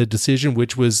decision,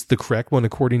 which was the correct one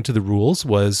according to the rules,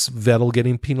 was Vettel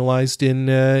getting penalized in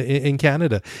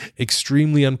Canada.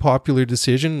 Extremely unpopular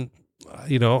decision.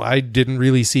 You know, I didn't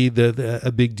really see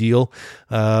a big deal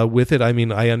with it. I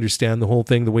mean, I understand the whole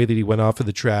thing, the way that he went off of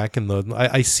the track, and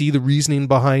I see the reasoning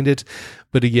behind it.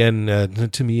 But again,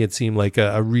 to me, it seemed like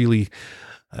a really,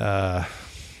 how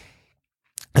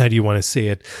do you want to say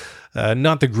it?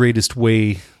 Not the greatest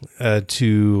way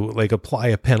to like apply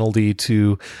a penalty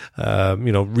to,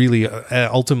 you know, really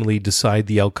ultimately decide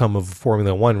the outcome of a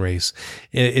Formula One race.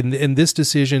 In this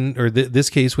decision, or this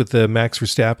case with Max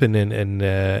Verstappen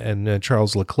and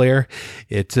Charles Leclerc,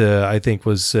 it I think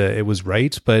it was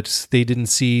right, but they didn't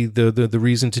see the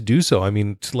reason to do so. I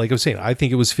mean, like I was saying, I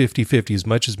think it was 50-50. As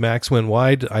much as Max went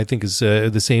wide, I think is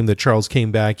the same that Charles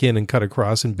came back in and cut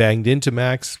across and banged into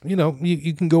Max. You know,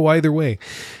 you can go either way.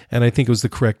 And I think it was the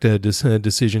correct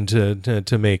decision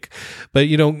to make. But,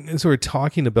 you know, sort of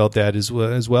talking about that as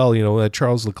well, you know,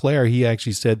 Charles Leclerc, he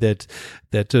actually said that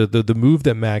the move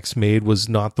that Max made was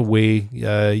not the way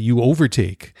you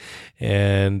overtake.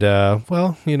 And,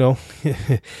 well, you know,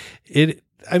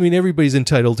 I mean, everybody's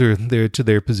entitled to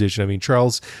their position. I mean,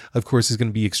 Charles, of course, is going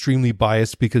to be extremely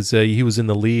biased because he was in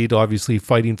the lead, obviously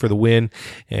fighting for the win.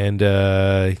 And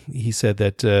he said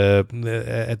that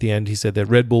at the end, he said that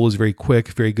Red Bull was very quick,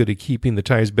 very good at keeping the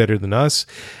tires better than us.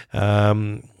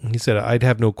 He said, I'd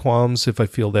have no qualms if I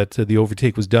feel that the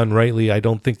overtake was done rightly. I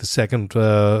don't think the second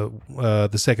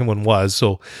one was.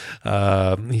 So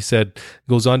he said,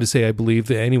 goes on to say, I believe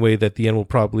that anyway that the end will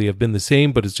probably have been the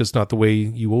same, but it's just not the way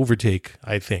you overtake,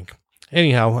 I think.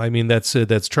 Anyhow, I mean, that's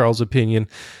Charles' opinion.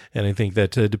 And I think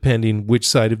that depending which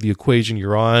side of the equation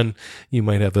you're on, you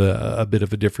might have a bit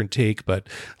of a different take. But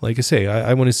like I say,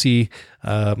 I want to see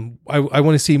I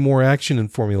want to see more action in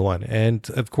Formula One. And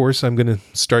of course, I'm going to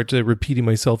start repeating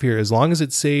myself here. As long as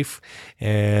it's safe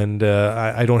and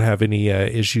I don't have any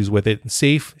issues with it,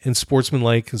 safe and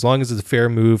sportsmanlike, as long as it's a fair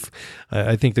move,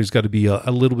 I think there's got to be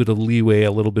a little bit of leeway,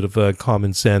 a little bit of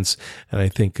common sense. And I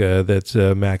think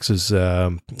that Max's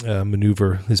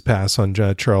maneuver, his pass on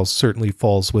Charles, certainly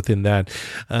falls within that.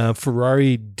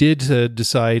 Ferrari did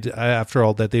decide, after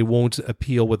all, that they won't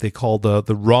appeal what they call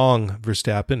the wrong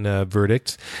Verstappen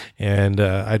verdict. And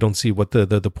I don't see what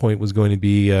the point was going to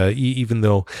be, even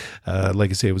though, like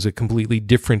I say, it was a completely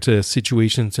different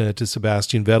situation to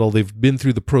Sebastian Vettel. They've been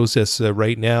through the process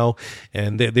right now,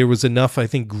 and there was enough, I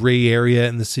think, gray area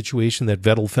in the situation that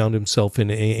Vettel found himself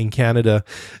in Canada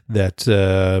that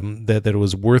it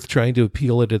was worth trying to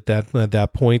appeal it at that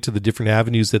point to the different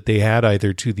avenues that they had,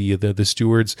 either to the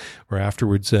stewards or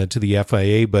afterwards to the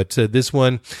FIA. But this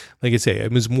one, like I say,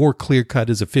 it was more clear cut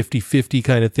as a 50-50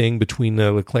 kind of thing between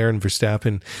Leclerc and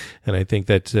Verstappen, and I think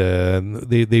that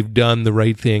they've done the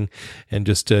right thing and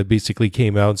just basically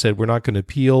came out and said, we're not going to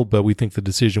appeal, but we think the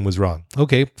decision was wrong.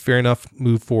 Okay, fair enough,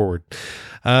 move forward.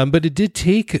 But it did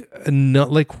take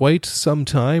quite some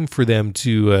time for them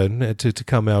to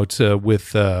come out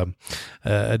with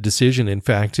a decision. In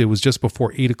fact, it was just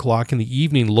before 8 o'clock in the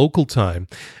evening local time,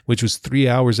 which was 3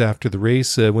 hours after the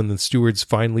race, when the stewards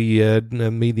finally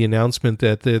made the announcement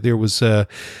that there was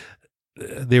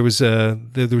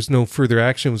no further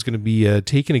action was going to be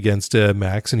taken against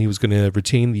Max, and he was going to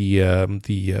retain the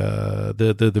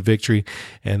victory,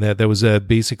 and that was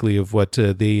basically of what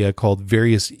they called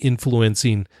various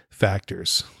influencing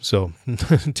factors. So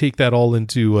take that all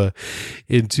into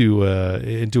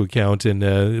account.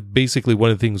 And basically, one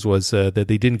of the things was that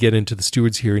they didn't get into the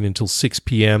stewards' hearing until 6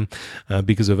 p.m.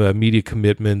 Because of media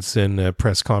commitments and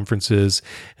press conferences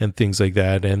and things like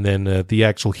that. And then the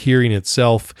actual hearing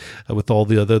itself, with all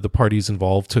the parties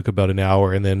involved, took about an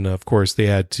hour. And then, of course, they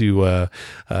had to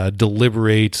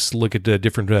deliberate, look at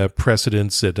different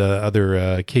precedents at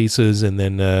other cases, and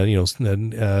then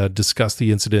discuss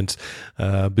the incident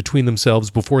between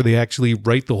themselves before they actually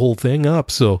write the whole thing up.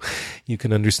 So you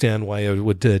can understand why it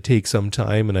would take some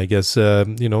time. And I guess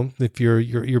if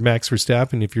you're Max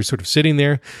Verstappen, if you're sort of sitting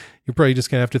there, you're probably just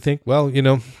gonna have to think, well,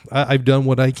 I've done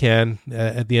what I can.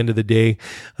 At the end of the day,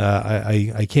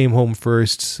 I came home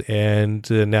first,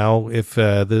 and now if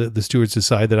the stewards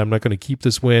decide that I'm not going to keep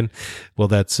this win, well,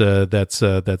 that's up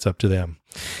to them.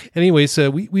 Anyways,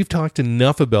 we've talked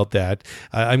enough about that.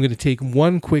 I'm going to take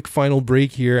one quick final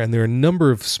break here, and there are a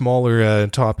number of smaller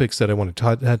topics that I want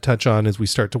to touch on as we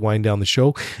start to wind down the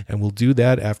show, and we'll do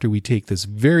that after we take this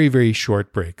very, very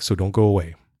short break, so don't go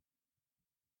away.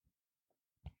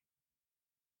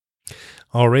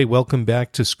 All right, welcome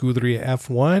back to Scuderia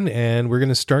F1, and we're going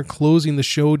to start closing the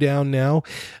show down now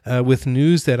with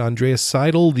news that Andreas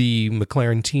Seidl, the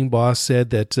McLaren team boss, said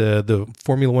that the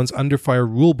Formula One's Under Fire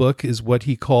rulebook is what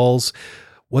he calls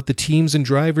what the teams and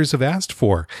drivers have asked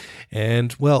for.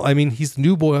 And, well, I mean, he's the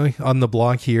new boy on the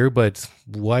block here, but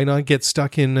why not get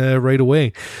stuck in right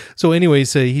away? So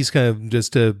anyways, he's kind of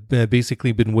just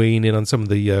basically been weighing in on some of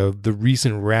the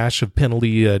recent rash of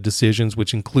penalty decisions,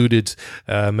 which included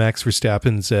Max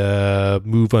Verstappen's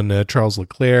move on Charles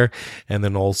Leclerc, and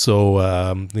then also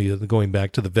going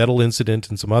back to the Vettel incident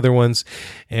and some other ones.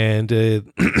 And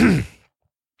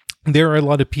there are a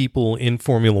lot of people in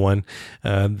Formula One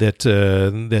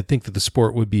that think that the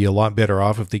sport would be a lot better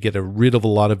off if they get rid of a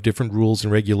lot of different rules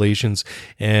and regulations,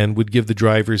 and would give the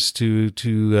drivers to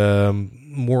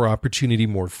more opportunity,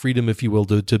 more freedom, if you will,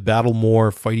 to battle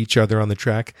more, fight each other on the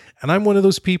track. And I'm one of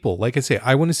those people. Like I say,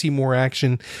 I want to see more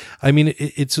action. I mean,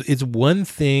 it's one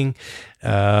thing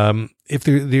if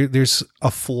there's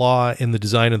a flaw in the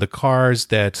design of the cars,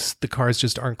 that the cars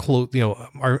just aren't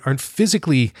aren't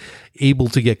physically able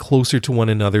to get closer to one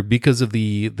another because of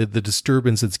the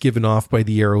disturbance that's given off by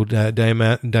the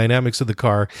aerodynamics of the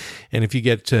car. And if you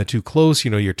get too close,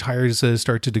 your tires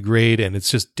start to degrade, and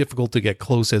it's just difficult to get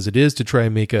close as it is to try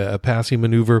and make a passing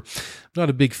maneuver. I'm not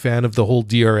a big fan of the whole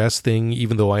DRS thing,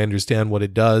 even though I understand what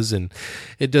it does, and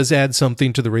it does add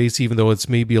something to the race, even though it's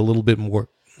maybe a little bit more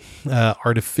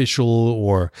artificial,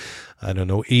 or I don't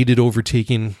know, aided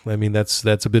overtaking. I mean, that's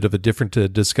a bit of a different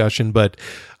discussion, but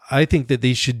I think that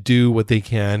they should do what they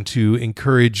can to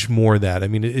encourage more of that. I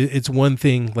mean, it's one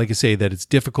thing, like I say, that it's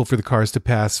difficult for the cars to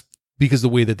pass because the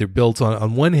way that they're built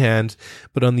on one hand,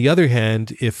 but on the other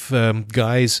hand, if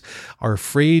guys are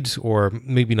afraid, or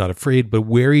maybe not afraid, but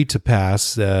wary to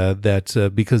pass,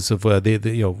 because of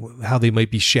how they might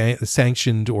be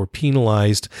sanctioned or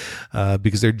penalized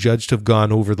because they're judged to have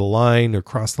gone over the line or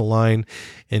crossed the line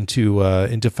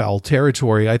into foul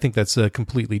territory, I think that's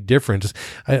completely different.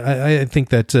 I think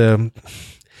that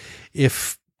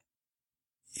if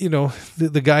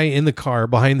the guy in the car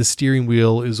behind the steering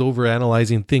wheel is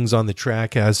overanalyzing things on the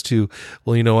track as to,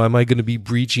 am I going to be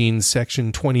breaching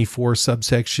section 24,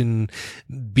 subsection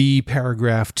B,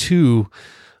 paragraph 2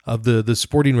 of the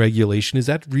sporting regulation? Is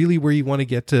that really where you want to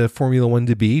get Formula One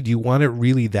to be? Do you want it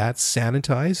really that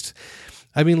sanitized?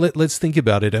 I mean, let's think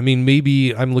about it. I mean,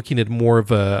 maybe I'm looking at more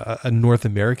of a North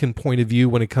American point of view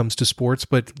when it comes to sports,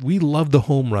 but we love the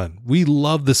home run. We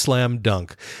love the slam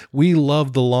dunk. We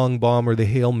love the long bomb or the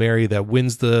Hail Mary that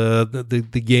wins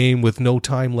the game with no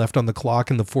time left on the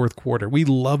clock in the fourth quarter. We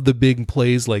love the big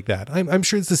plays like that. I'm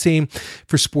sure it's the same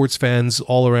for sports fans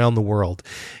all around the world.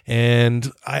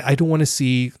 And I don't want to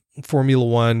see Formula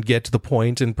One get to the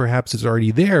point, and perhaps it's already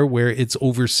there, where it's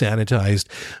over sanitized,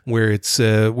 where it's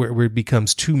where it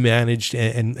becomes too managed,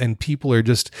 and people are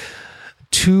just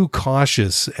too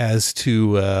cautious as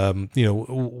to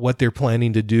what they're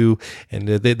planning to do, and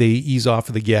they ease off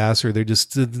of the gas, or they're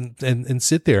just and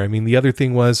sit there. I mean, the other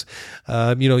thing was,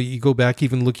 you go back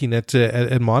even looking at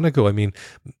Monaco. I mean,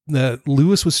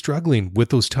 Lewis was struggling with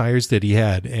those tires that he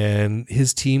had, and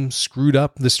his team screwed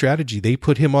up the strategy. They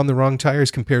put him on the wrong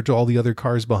tires compared to all the other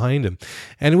cars behind him,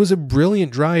 and it was a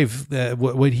brilliant drive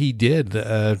what he did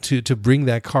to bring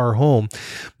that car home.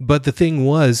 But the thing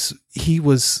was, he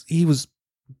was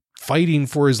fighting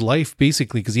for his life,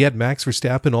 basically, because he had Max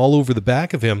Verstappen all over the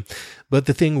back of him. But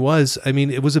the thing was, I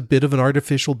mean, it was a bit of an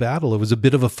artificial battle. It was a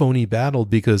bit of a phony battle,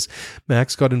 because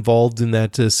Max got involved in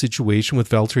that situation with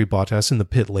Valtteri Bottas in the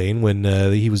pit lane when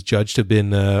he was judged to have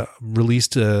been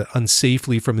released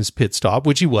unsafely from his pit stop,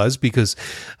 which he was, because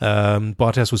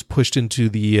Bottas was pushed into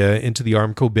the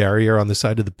Armco barrier on the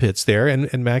side of the pits there,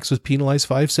 and Max was penalized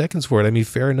 5 seconds for it. I mean,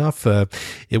 fair enough.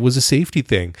 It was a safety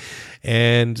thing.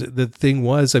 And the thing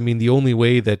was, I mean, the only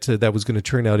way that that was going to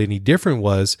turn out any different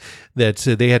was that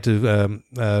they had to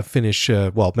finish,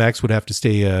 Max would have to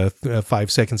stay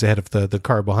 5 seconds ahead of the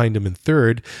car behind him in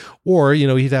third, or,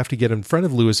 he'd have to get in front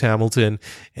of Lewis Hamilton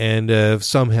and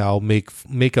somehow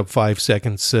make up 5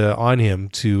 seconds on him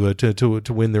to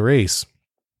win the race.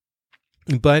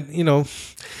 But,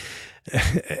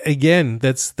 again,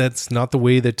 that's not the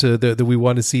way that we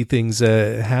want to see things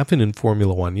happen in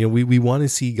Formula One. We want to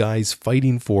see guys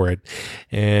fighting for it,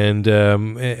 and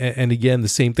again, the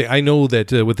same thing. I know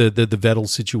that with the Vettel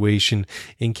situation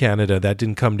in Canada, that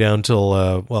didn't come down till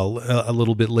a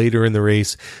little bit later in the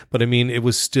race, but I mean, it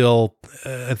was still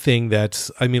a thing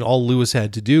that, I mean, all Lewis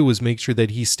had to do was make sure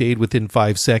that he stayed within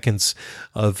 5 seconds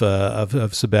of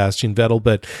Sebastian Vettel.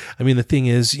 But I mean, the thing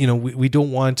is, we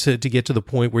don't want to get to the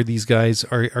point where these guys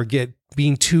are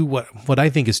being too what I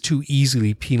think is too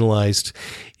easily penalized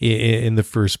in the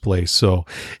first place. So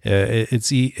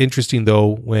it's interesting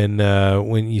though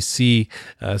when you see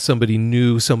somebody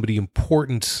new, somebody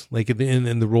important, like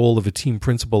in the role of a team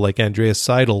principal like Andreas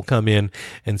Seidel, come in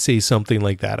and say something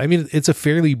like that. I mean, it's a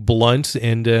fairly blunt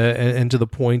and to the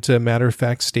point, matter of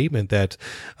fact statement that,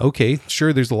 okay,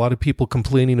 sure, there's a lot of people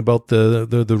complaining about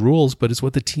the rules, but it's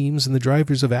what the teams and the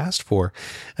drivers have asked for.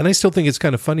 And I still think it's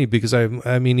kind of funny, because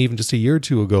I mean, even just a year or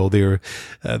two ago,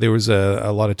 there was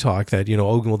a lot of talk that,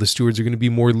 the stewards are going to be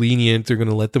more lenient, they're going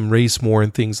to let them race more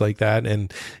and things like that,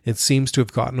 and it seems to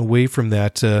have gotten away from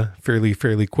that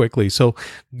fairly quickly. So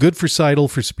good for Seidel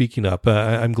for speaking up.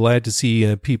 I'm glad to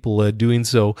see people doing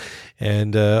so,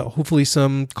 and hopefully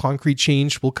some concrete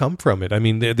change will come from it. I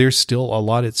mean, there's still a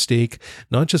lot at stake,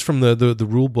 not just from the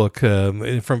rule book,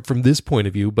 from this point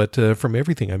of view, but from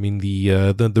everything. I mean,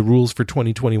 the rules for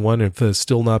 2021 have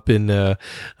still not been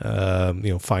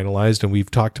finalized, and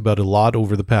we've talked about a lot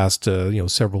over the past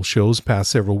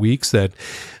several weeks that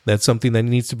that's something that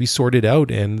needs to be sorted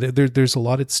out, and there's a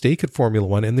lot at stake at Formula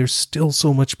One, and there's still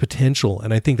so much potential.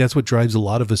 And I think that's what drives a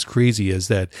lot of us crazy, is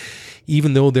that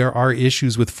even though there are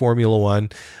issues with Formula One,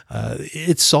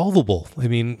 it's solvable. I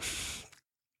mean,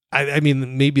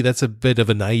 maybe that's a bit of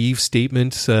a naive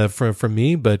statement from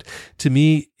me, but to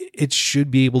me, it should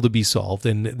be able to be solved,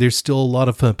 and there's still a lot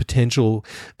of potential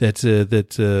that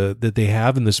they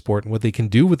have in the sport and what they can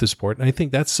do with the sport. And I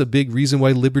think that's a big reason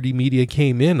why Liberty Media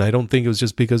came in. I don't think it was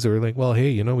just because they were like, well,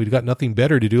 hey, we've got nothing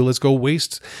better to do. Let's go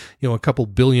waste, a couple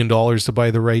 $1 billion to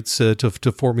buy the rights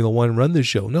to Formula One and run this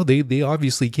show. No, they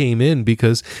obviously came in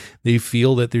because they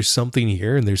feel that there's something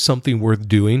here and there's something worth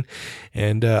doing.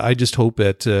 And I just hope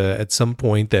that at some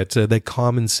point that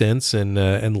common sense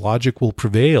and logic will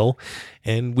prevail,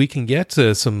 and we can get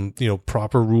some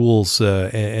proper rules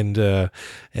and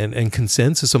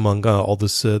consensus among all the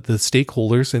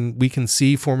stakeholders, and we can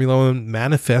see Formula One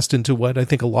manifest into what I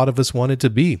think a lot of us want it to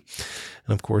be.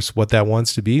 And of course, what that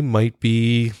wants to be might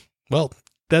be, well,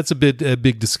 that's a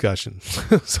big discussion.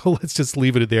 So let's just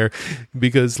leave it there,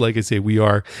 because like I say, we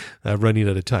are running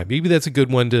out of time. Maybe that's a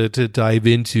good one to dive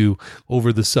into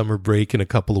over the summer break in a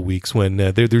couple of weeks when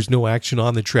there's no action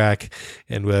on the track,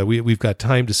 and we've got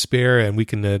time to spare, and we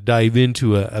can dive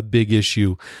into a big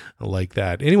issue like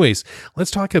that. Anyways,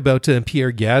 let's talk about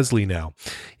Pierre Gasly now.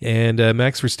 And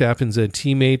Max Verstappen's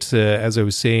teammate, as I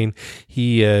was saying,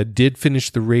 he did finish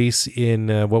the race in,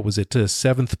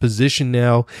 7th position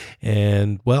now.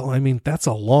 And well, I mean, that's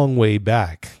a long way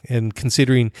back. And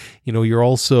considering, you're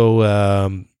also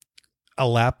a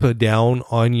lap down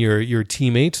on your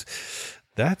teammate,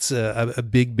 that's a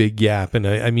big gap. And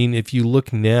I mean, if you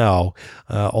look now,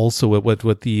 also at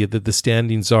what the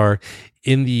standings are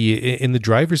in the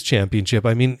Drivers' Championship,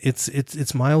 I mean,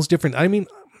 it's miles different. I mean,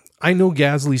 I know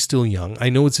Gasly's still young. I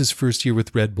know it's his first year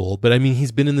with Red Bull, but I mean,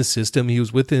 he's been in the system. He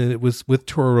was with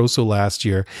Toro Rosso last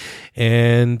year,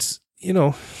 and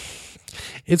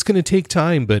it's going to take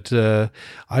time, but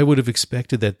I would have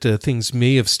expected that things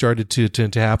may have started to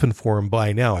happen for him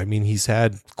by now. I mean, he's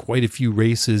had quite a few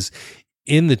races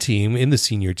in the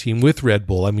senior team with Red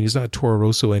Bull. I mean, he's not Toro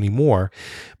Rosso anymore.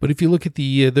 But if you look at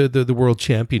the World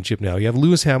Championship now, you have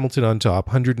Lewis Hamilton on top,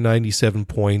 197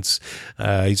 points.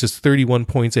 He's just 31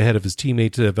 points ahead of his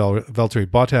teammate Valtteri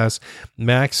Bottas.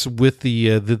 Max, with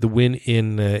the win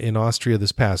in Austria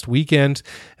this past weekend,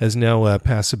 has now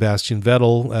passed Sebastian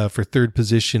Vettel for third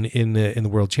position in the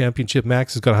World Championship.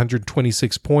 Max has got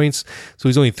 126 points, so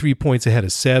he's only 3 points ahead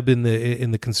of Seb in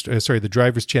the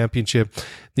Drivers' Championship.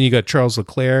 Then you got Charles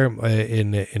Leclerc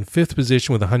in fifth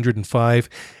position with 105,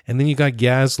 and then you got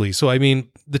Gasly. So I mean,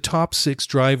 the top 6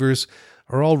 drivers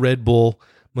are all Red Bull,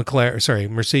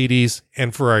 Mercedes,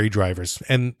 and Ferrari drivers,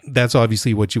 and that's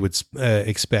obviously what you would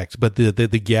expect. But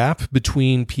the gap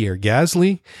between Pierre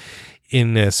Gasly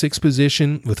in 6th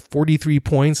position with 43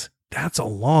 points, that's a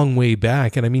long way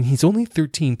back. And I mean, he's only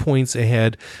 13 points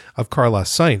ahead of Carlos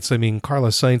Sainz. I mean,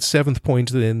 Carlos Sainz, 7th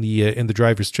point in the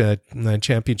Drivers'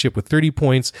 Championship with 30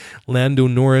 points. Lando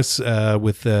Norris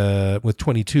with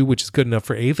 22, which is good enough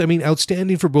for 8th. I mean,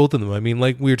 outstanding for both of them. I mean,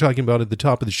 like we were talking about at the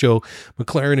top of the show,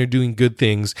 McLaren are doing good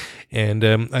things, and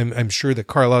I'm sure that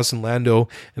Carlos and Lando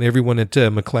and everyone at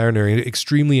McLaren are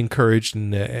extremely encouraged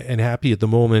and happy at the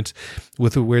moment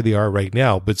with where they are right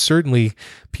now. But certainly,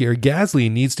 Pierre Gasly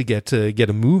needs to get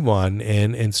a move on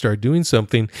and start doing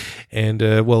something. And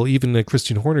even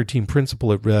Christian Horner, team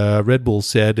principal at Red Bull,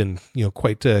 said, and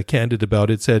quite candid about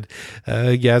it, said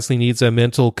Gasly needs a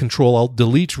mental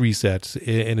Control-Alt-Delete reset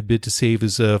in a bid to save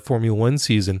his Formula One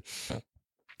season.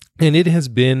 And it has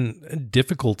been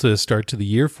difficult to start to the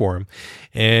year for him.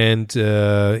 And,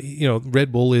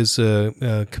 Red Bull is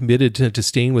committed to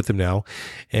staying with him now.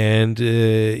 And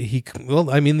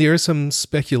there is some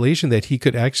speculation that he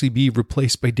could actually be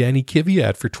replaced by Danny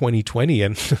Kvyat for 2020.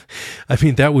 And I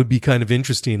mean, that would be kind of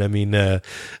interesting. I mean,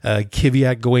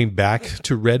 Kvyat going back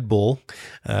to Red Bull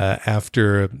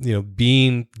after,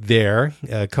 being there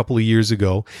a couple of years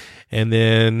ago, and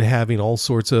then having all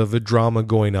sorts of drama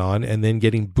going on, and then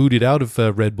getting booted out of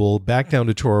Red Bull, back down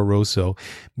to Toro Rosso,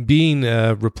 being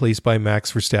replaced by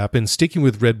Max Verstappen, sticking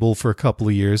with Red Bull for a couple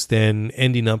of years, then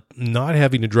ending up not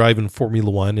having to drive in Formula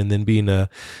One, and then being a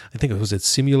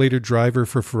simulator driver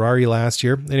for Ferrari last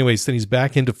year. Anyways, then he's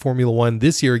back into Formula One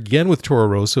this year again with Toro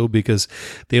Rosso, because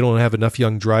they don't have enough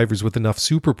young drivers with enough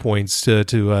super points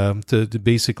to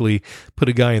basically put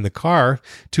a guy in the car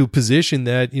to a position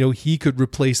that he could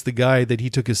replace the guy that he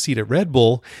took his seat at Red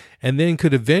Bull, and then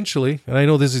could eventually, and I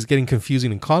know this is getting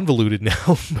confusing and convoluted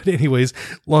now, but anyways,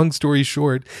 long story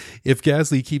short, if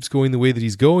Gasly keeps going the way that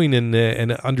he's going and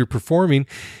underperforming,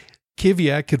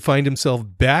 Kvyat could find himself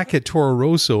back at Toro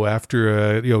Rosso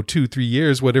after 2-3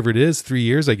 years, whatever it is, 3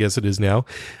 years I guess it is now,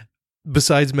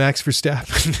 besides Max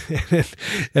Verstappen.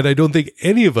 And I don't think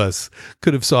any of us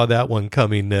could have saw that one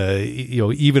coming,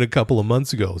 even a couple of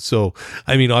months ago. So,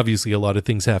 I mean, obviously a lot of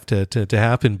things have to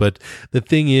happen, but the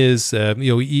thing is,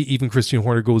 even Christian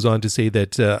Horner goes on to say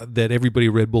that everybody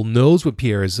at Red Bull knows what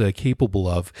Pierre is capable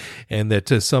of, and that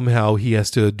somehow he has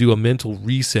to do a mental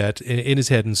reset in his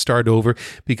head and start over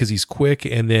because he's quick.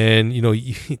 And then,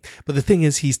 but the thing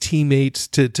is, he's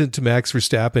teammate to Max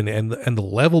Verstappen, and the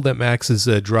level that Max is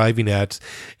driving at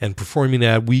and performing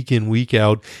at week in, week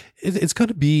out, it's going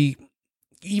to be,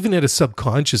 even at a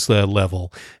subconscious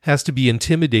level, has to be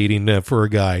intimidating for a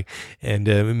guy. And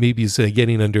maybe he's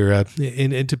getting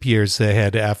into Pierre's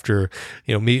head after,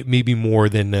 maybe more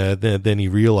than he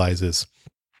realizes.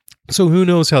 So who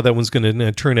knows how that one's going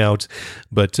to turn out.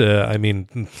 But I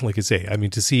mean, like I say,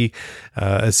 to see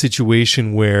a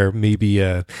situation where maybe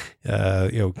Pierre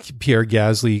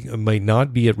Gasly might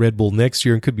not be at Red Bull next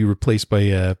year and could be replaced by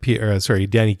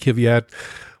Danny Kvyat.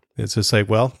 It's just like,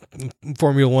 well,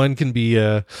 Formula One can be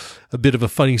a bit of a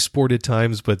funny sport at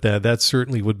times, but that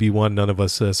certainly would be one none of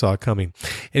us saw coming.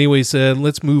 Anyways,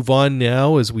 let's move on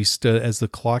now as the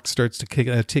clock starts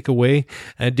to tick away.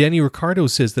 Danny Ricciardo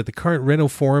says that the current Renault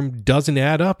form doesn't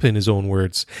add up, in his own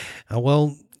words.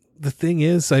 Well, the thing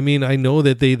is, I mean, I know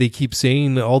that they keep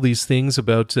saying all these things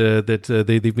about that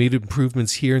they've made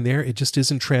improvements here and there. It just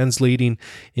isn't translating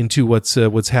into what's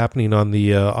happening on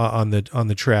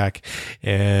the track.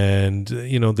 And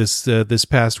this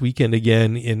past weekend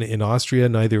again in Austria,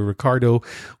 neither Ricciardo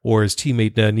or his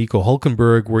teammate Nico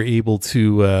Hülkenberg were able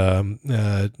to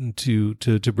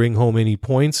bring home any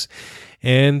points.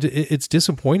 And it's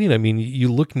disappointing. I mean,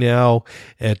 you look now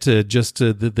at just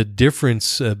the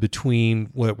difference between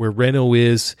where Renault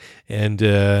is and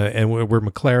where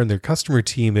McLaren, their customer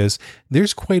team, is.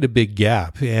 There's quite a big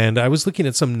gap. And I was looking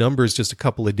at some numbers just a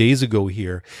couple of days ago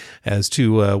here as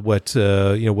to what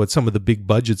some of the big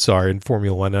budgets are in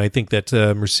Formula One. And I think that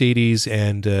Mercedes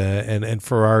and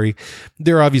Ferrari,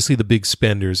 they're obviously the big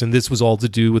spenders. And this was all to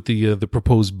do with the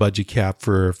proposed budget cap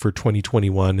for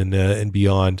 2021 and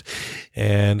beyond.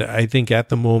 And I think at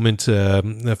the moment,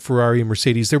 Ferrari and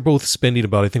Mercedes, they're both spending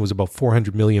about, I think it was about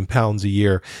 £400 million a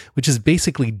year, which is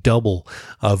basically double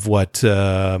of what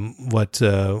Renault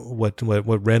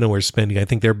are spending. I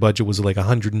think their budget was like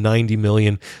 190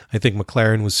 million. I think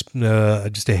McLaren was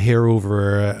just a hair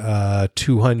over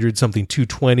 200, something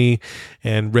 220,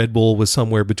 and Red Bull was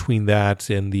somewhere between that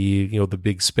and the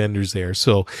big spenders there.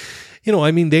 So,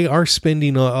 they are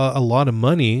spending a lot of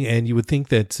money, and you would think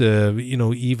that,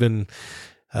 even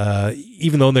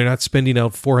though they're not spending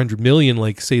out 400 million,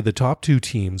 like say the top two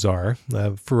teams are,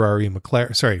 Ferrari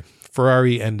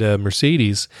and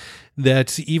Mercedes,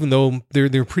 that even though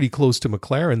they're pretty close to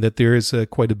McLaren, that there is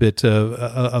quite a bit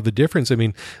of a difference. I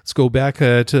mean, let's go back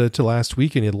to last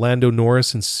weekend. Lando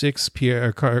Norris in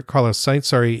 6th, Carlos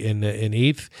Sainz, in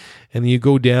 8th. And then you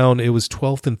go down, it was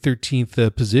 12th and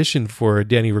 13th position for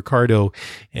Danny Ricciardo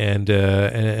and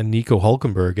Nico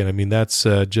Hülkenberg. And I mean, that's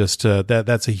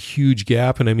that's a huge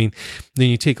gap. And I mean, then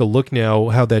you take a look now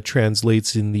how that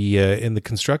translates in the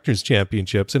Constructors'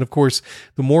 Championships. And of course,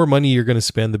 the more money you're going to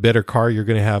spend, the better car you're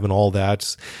going to have and all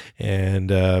that. And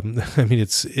I mean,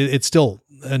 it's still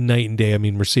a night and day. I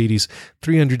mean, Mercedes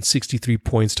 363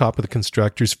 points, top of the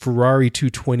constructors. Ferrari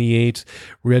 228,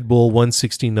 Red Bull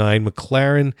 169,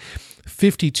 McLaren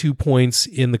 52 points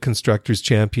in the Constructors'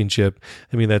 Championship.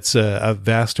 I mean, that's a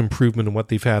vast improvement in what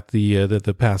they've had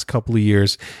the past couple of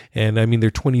years. And I mean,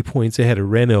 they're 20 points ahead of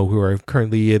Renault, who are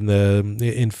currently in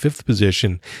 5th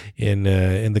position in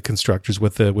the Constructors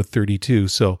with 32.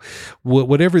 So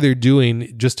whatever they're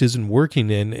doing just isn't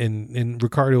working. And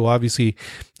Ricciardo obviously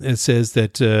says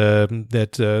that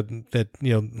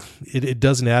it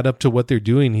doesn't add up to what they're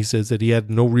doing. He says that he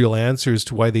had no real answers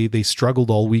to why they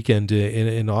struggled all weekend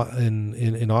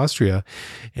in Austria,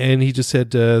 and he just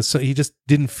said so he just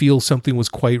didn't feel something was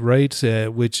quite right,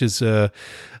 which is a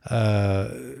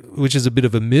bit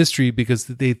of a mystery, because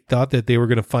they thought that they were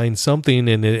going to find something,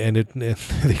 and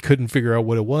they couldn't figure out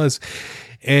what it was,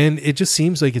 and it just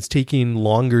seems like it's taking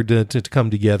longer to come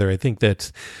together. I think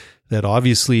that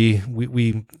obviously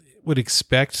we would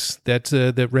expect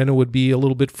that Renault would be a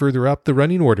little bit further up the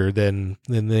running order than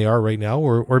they are right now,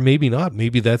 or maybe not.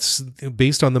 Maybe that's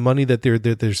based on the money that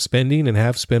they're spending and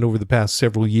have spent over the past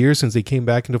several years since they came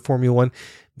back into Formula One.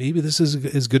 maybe this is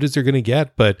as good as they're going to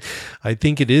get. But I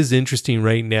think it is interesting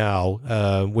right now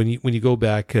when you go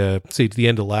back, say, to the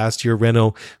end of last year,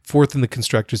 Renault fourth in the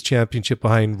Constructors' Championship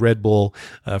behind Red Bull,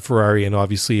 Ferrari, and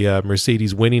obviously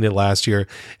Mercedes winning it last year,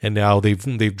 and now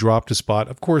they've dropped a spot.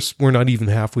 Of course, we're not even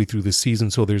halfway through the season,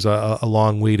 so there's a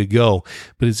long way to go.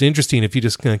 But it's interesting if you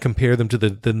just compare them to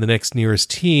the next nearest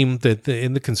team that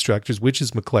in the Constructors, which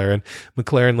is McLaren.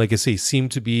 McLaren, like I say, seem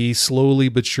to be slowly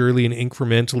but surely and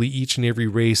incrementally each and every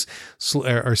race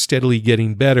are steadily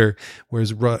getting better,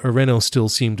 whereas Renault still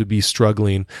seem to be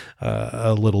struggling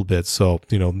a little bit. So,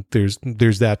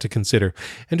 there's that to consider.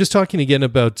 And just talking again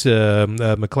about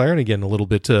McLaren again a little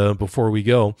bit before we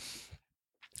go.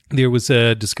 There was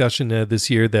a discussion this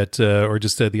year that, or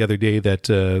just the other day,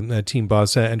 that team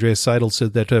boss Andreas Seidel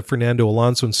said that Fernando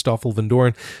Alonso and Stoffel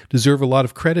Vandoorne deserve a lot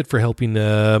of credit for helping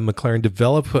McLaren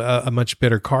develop a much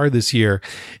better car this year.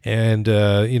 And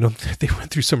they went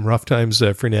through some rough times,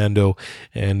 Fernando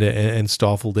and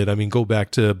Stoffel did. I mean, go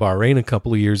back to Bahrain a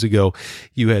couple of years ago.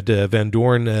 You had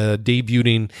Vandoorne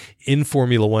debuting in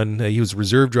Formula One. He was a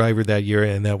reserve driver that year,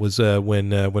 and that was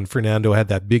when Fernando had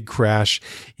that big crash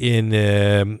in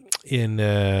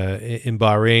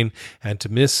Bahrain and to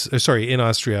miss, in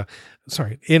Australia.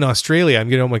 I'm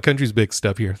getting all my countries mixed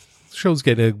up here. Show's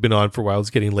been on for a while. It's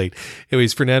getting late.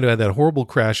 Anyways, Fernando had that horrible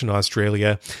crash in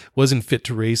Australia, wasn't fit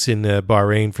to race in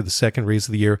Bahrain for the second race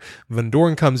of the year.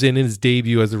 Vandoorne comes in his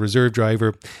debut as a reserve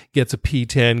driver, gets a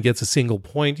P10, gets a single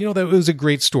point. That was a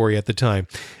great story at the time.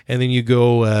 And then you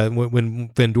go, when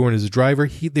Vandoorne is a driver,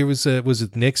 was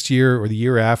it next year or the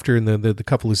year after, in the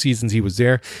couple of seasons he was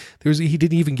there, he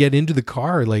didn't even get into the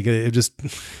car. Like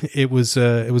it was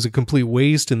a complete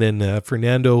waste. And then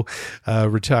Fernando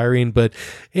retiring. But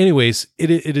anyways,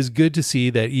 it is good to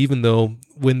see that even though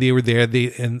when they were there, they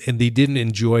didn't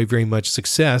enjoy very much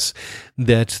success,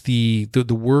 that the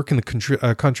work and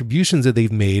the contributions that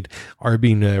they've made are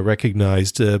being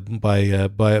recognized by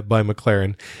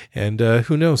McLaren. And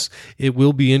who knows? It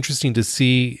will be interesting to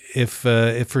see if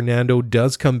Fernando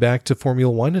does come back to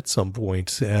Formula One at some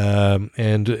point, and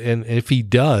if he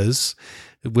does,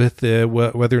 with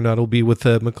whether or not it'll be with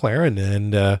McLaren.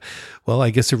 And I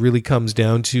guess it really comes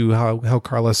down to how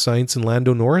Carlos Sainz and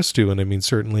Lando Norris do. And I mean,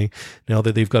 certainly now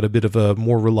that they've got a bit of a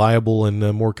more reliable and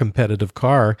more competitive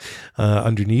car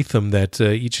underneath them, that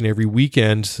each and every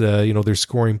weekend, they're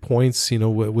scoring points,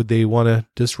 would they want to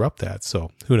disrupt that? So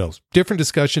who knows? Different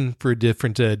discussion for a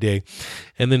different day.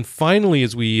 And then finally,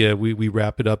 as we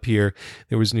wrap it up here,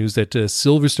 there was news that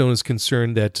Silverstone is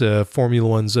concerned that Formula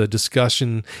One's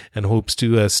discussion and hopes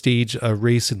to stage a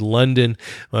race in London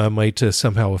might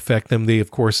somehow affect them. They,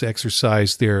 of course,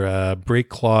 exercised their break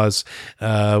clause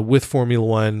with Formula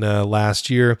One last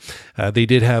year. They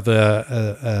did have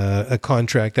a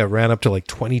contract that ran up to like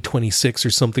 2026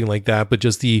 or something like that, but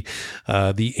just the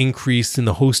increase in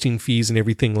the hosting fees and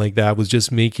everything like that was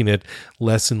just making it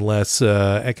less and less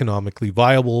economically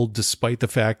viable, despite the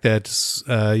fact that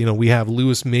we have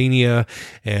Lewis Mania,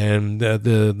 and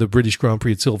the British Grand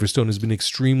Prix at Silverstone has been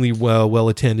extremely well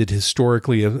attended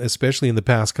historically, especially in the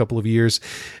past couple of years.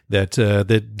 That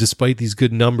despite these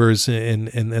good numbers and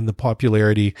the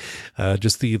popularity,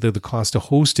 just the cost to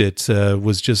host it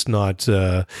was just not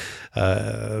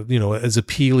as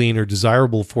appealing or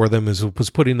desirable for them, as it was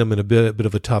putting them in a bit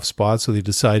of a tough spot. So they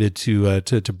decided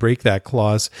to break that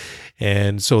clause,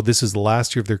 and so this is the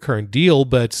last year of their current deal.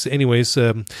 But anyways,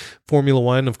 Formula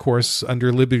One, of course,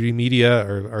 under Liberty Media,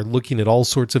 are looking at all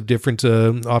sorts of different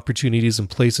opportunities and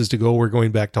places to go. We're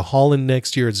going back to Holland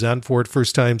next year at Zandvoort,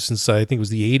 first time since I think it was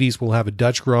the 80s. We'll have a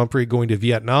Dutch Grand Prix, going to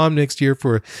Vietnam next year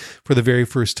for the very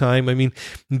first time. I mean,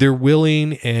 they're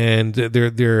willing, and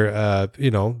they're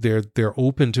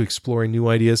open to exploring new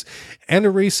ideas, and a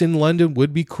race in London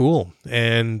would be cool.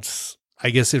 And I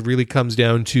guess it really comes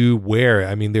down to where.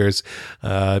 I mean, there's,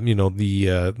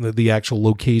 the actual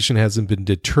location hasn't been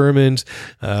determined.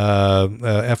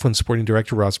 F1 sporting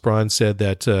director Ross Brawn said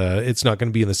that it's not going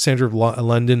to be in the center of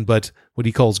London, but what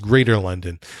he calls Greater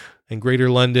London. And Greater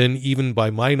London, even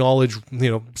by my knowledge,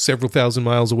 several thousand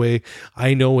miles away,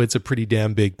 I know it's a pretty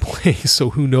damn big place. So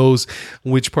who knows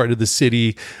which part of the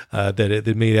city that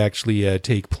it may actually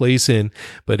take place in.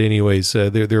 But anyways,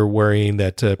 they're worrying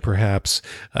that perhaps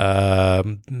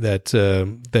that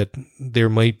there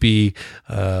might be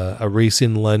a race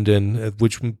in London,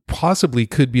 which possibly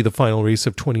could be the final race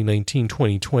of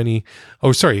 2019-2020.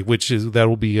 Oh, sorry, that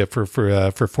will be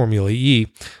for Formula E.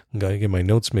 I'm going to get my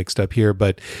notes mixed up here,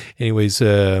 but anyways,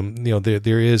 there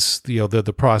is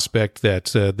the prospect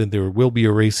that there will be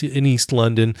a race in East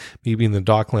London, maybe in the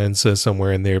Docklands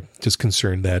somewhere, and they're just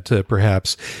concerned that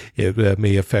perhaps it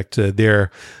may affect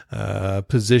their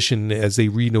position as they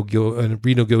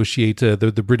renegotiate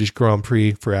the British Grand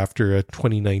Prix for after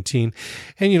 2019.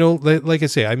 And, like I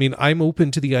say, I mean, I'm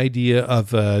open to the idea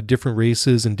of different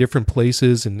races and different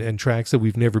places and tracks that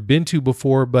we've never been to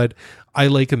before, but I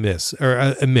like a mix.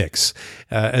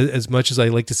 As much as I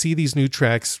like to see these new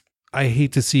tracks, I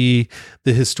hate to see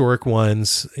the historic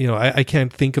ones. I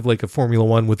can't think of like a Formula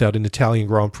One without an Italian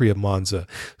Grand Prix at Monza.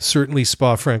 Certainly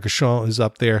Spa-Francorchamps is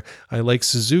up there. I like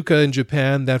Suzuka in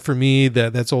Japan. That for me,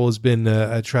 that's always been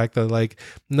a track that I like.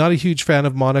 Not a huge fan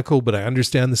of Monaco, but I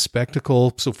understand the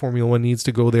spectacle, so Formula One needs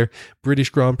to go there. British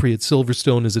Grand Prix at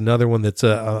Silverstone is another one that's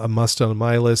a must on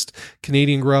my list.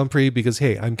 Canadian Grand Prix, because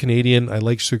hey, I'm Canadian. I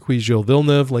like Circuit Gilles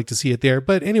Villeneuve, like to see it there.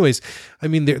 But anyways, I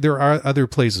mean, there are other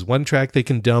places. One track they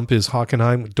can dump is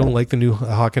Hockenheim. Don't like the new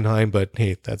Hockenheim, but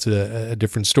hey, that's a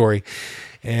different story.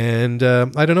 And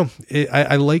I don't know.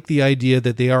 I like the idea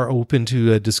that they are open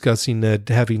to discussing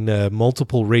having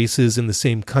multiple races in the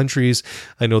same countries.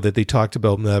 I know that they talked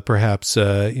about perhaps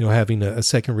having a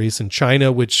second race in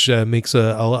China, which makes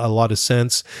a lot of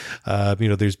sense.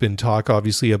 There's been talk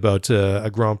obviously about a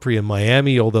Grand Prix in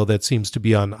Miami, although that seems to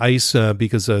be on ice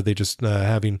because they're just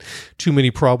having too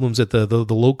many problems at the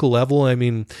local level. I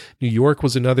mean, New York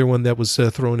was another one that was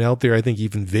thrown out there. I think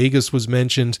even Vegas was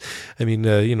mentioned. I mean,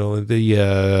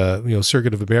 the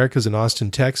Circuit of Americas in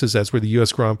Austin, Texas. That's where the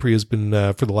U.S. Grand Prix has been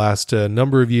for the last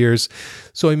number of years.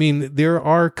 So, I mean, there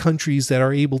are countries that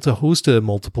are able to host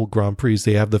multiple Grand Prix.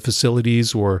 They have the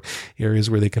facilities or areas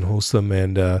where they can host them.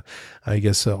 And I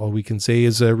guess all we can say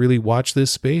is really watch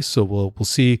this space. So we'll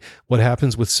see what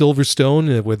happens with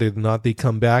Silverstone, whether or not they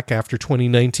come back after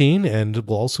 2019. And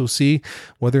we'll also see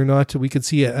whether or not we could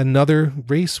see another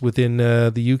race within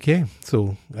the UK.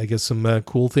 So I guess some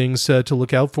cool things to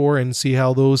look out for and see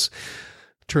how those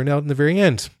turn out in the very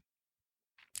end.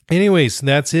 Anyways,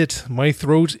 that's it. My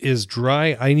throat is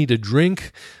dry. I need a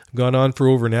drink. I've gone on for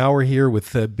over an hour here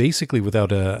with basically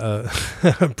without a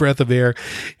breath of air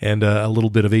and a little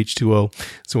bit of H2O.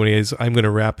 So anyways, I'm going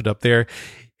to wrap it up there.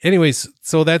 Anyways,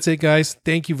 so that's it, guys.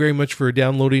 Thank you very much for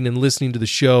downloading and listening to the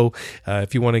show.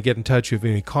 If you want to get in touch with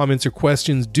any comments or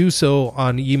questions, do so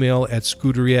on email at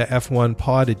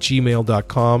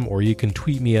scuderiaf1pod@gmail.com, or you can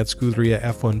tweet me at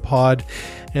scuderiaf1pod.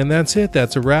 And that's it.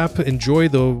 That's a wrap. Enjoy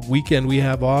the weekend we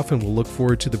have off, and we'll look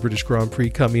forward to the British Grand Prix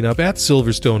coming up at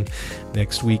Silverstone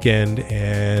next weekend.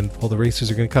 And the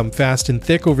races are going to come fast and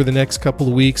thick over the next couple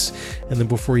of weeks. And then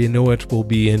before you know it, we'll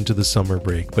be into the summer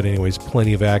break. But anyways,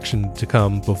 plenty of action to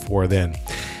come before then.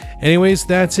 Anyways,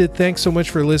 that's it. Thanks so much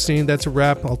for listening. That's a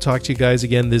wrap. I'll talk to you guys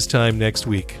again this time next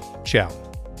week. Ciao.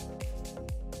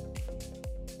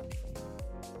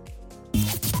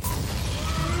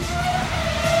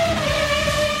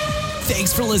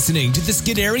 Thanks for listening to the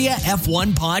Scuderia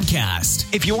F1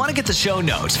 podcast. If you want to get the show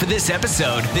notes for this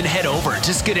episode, then head over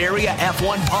to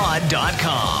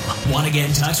ScuderiaF1pod.com. Want to get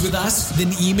in touch with us?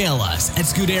 Then email us at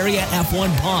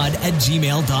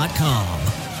ScuderiaF1pod@gmail.com.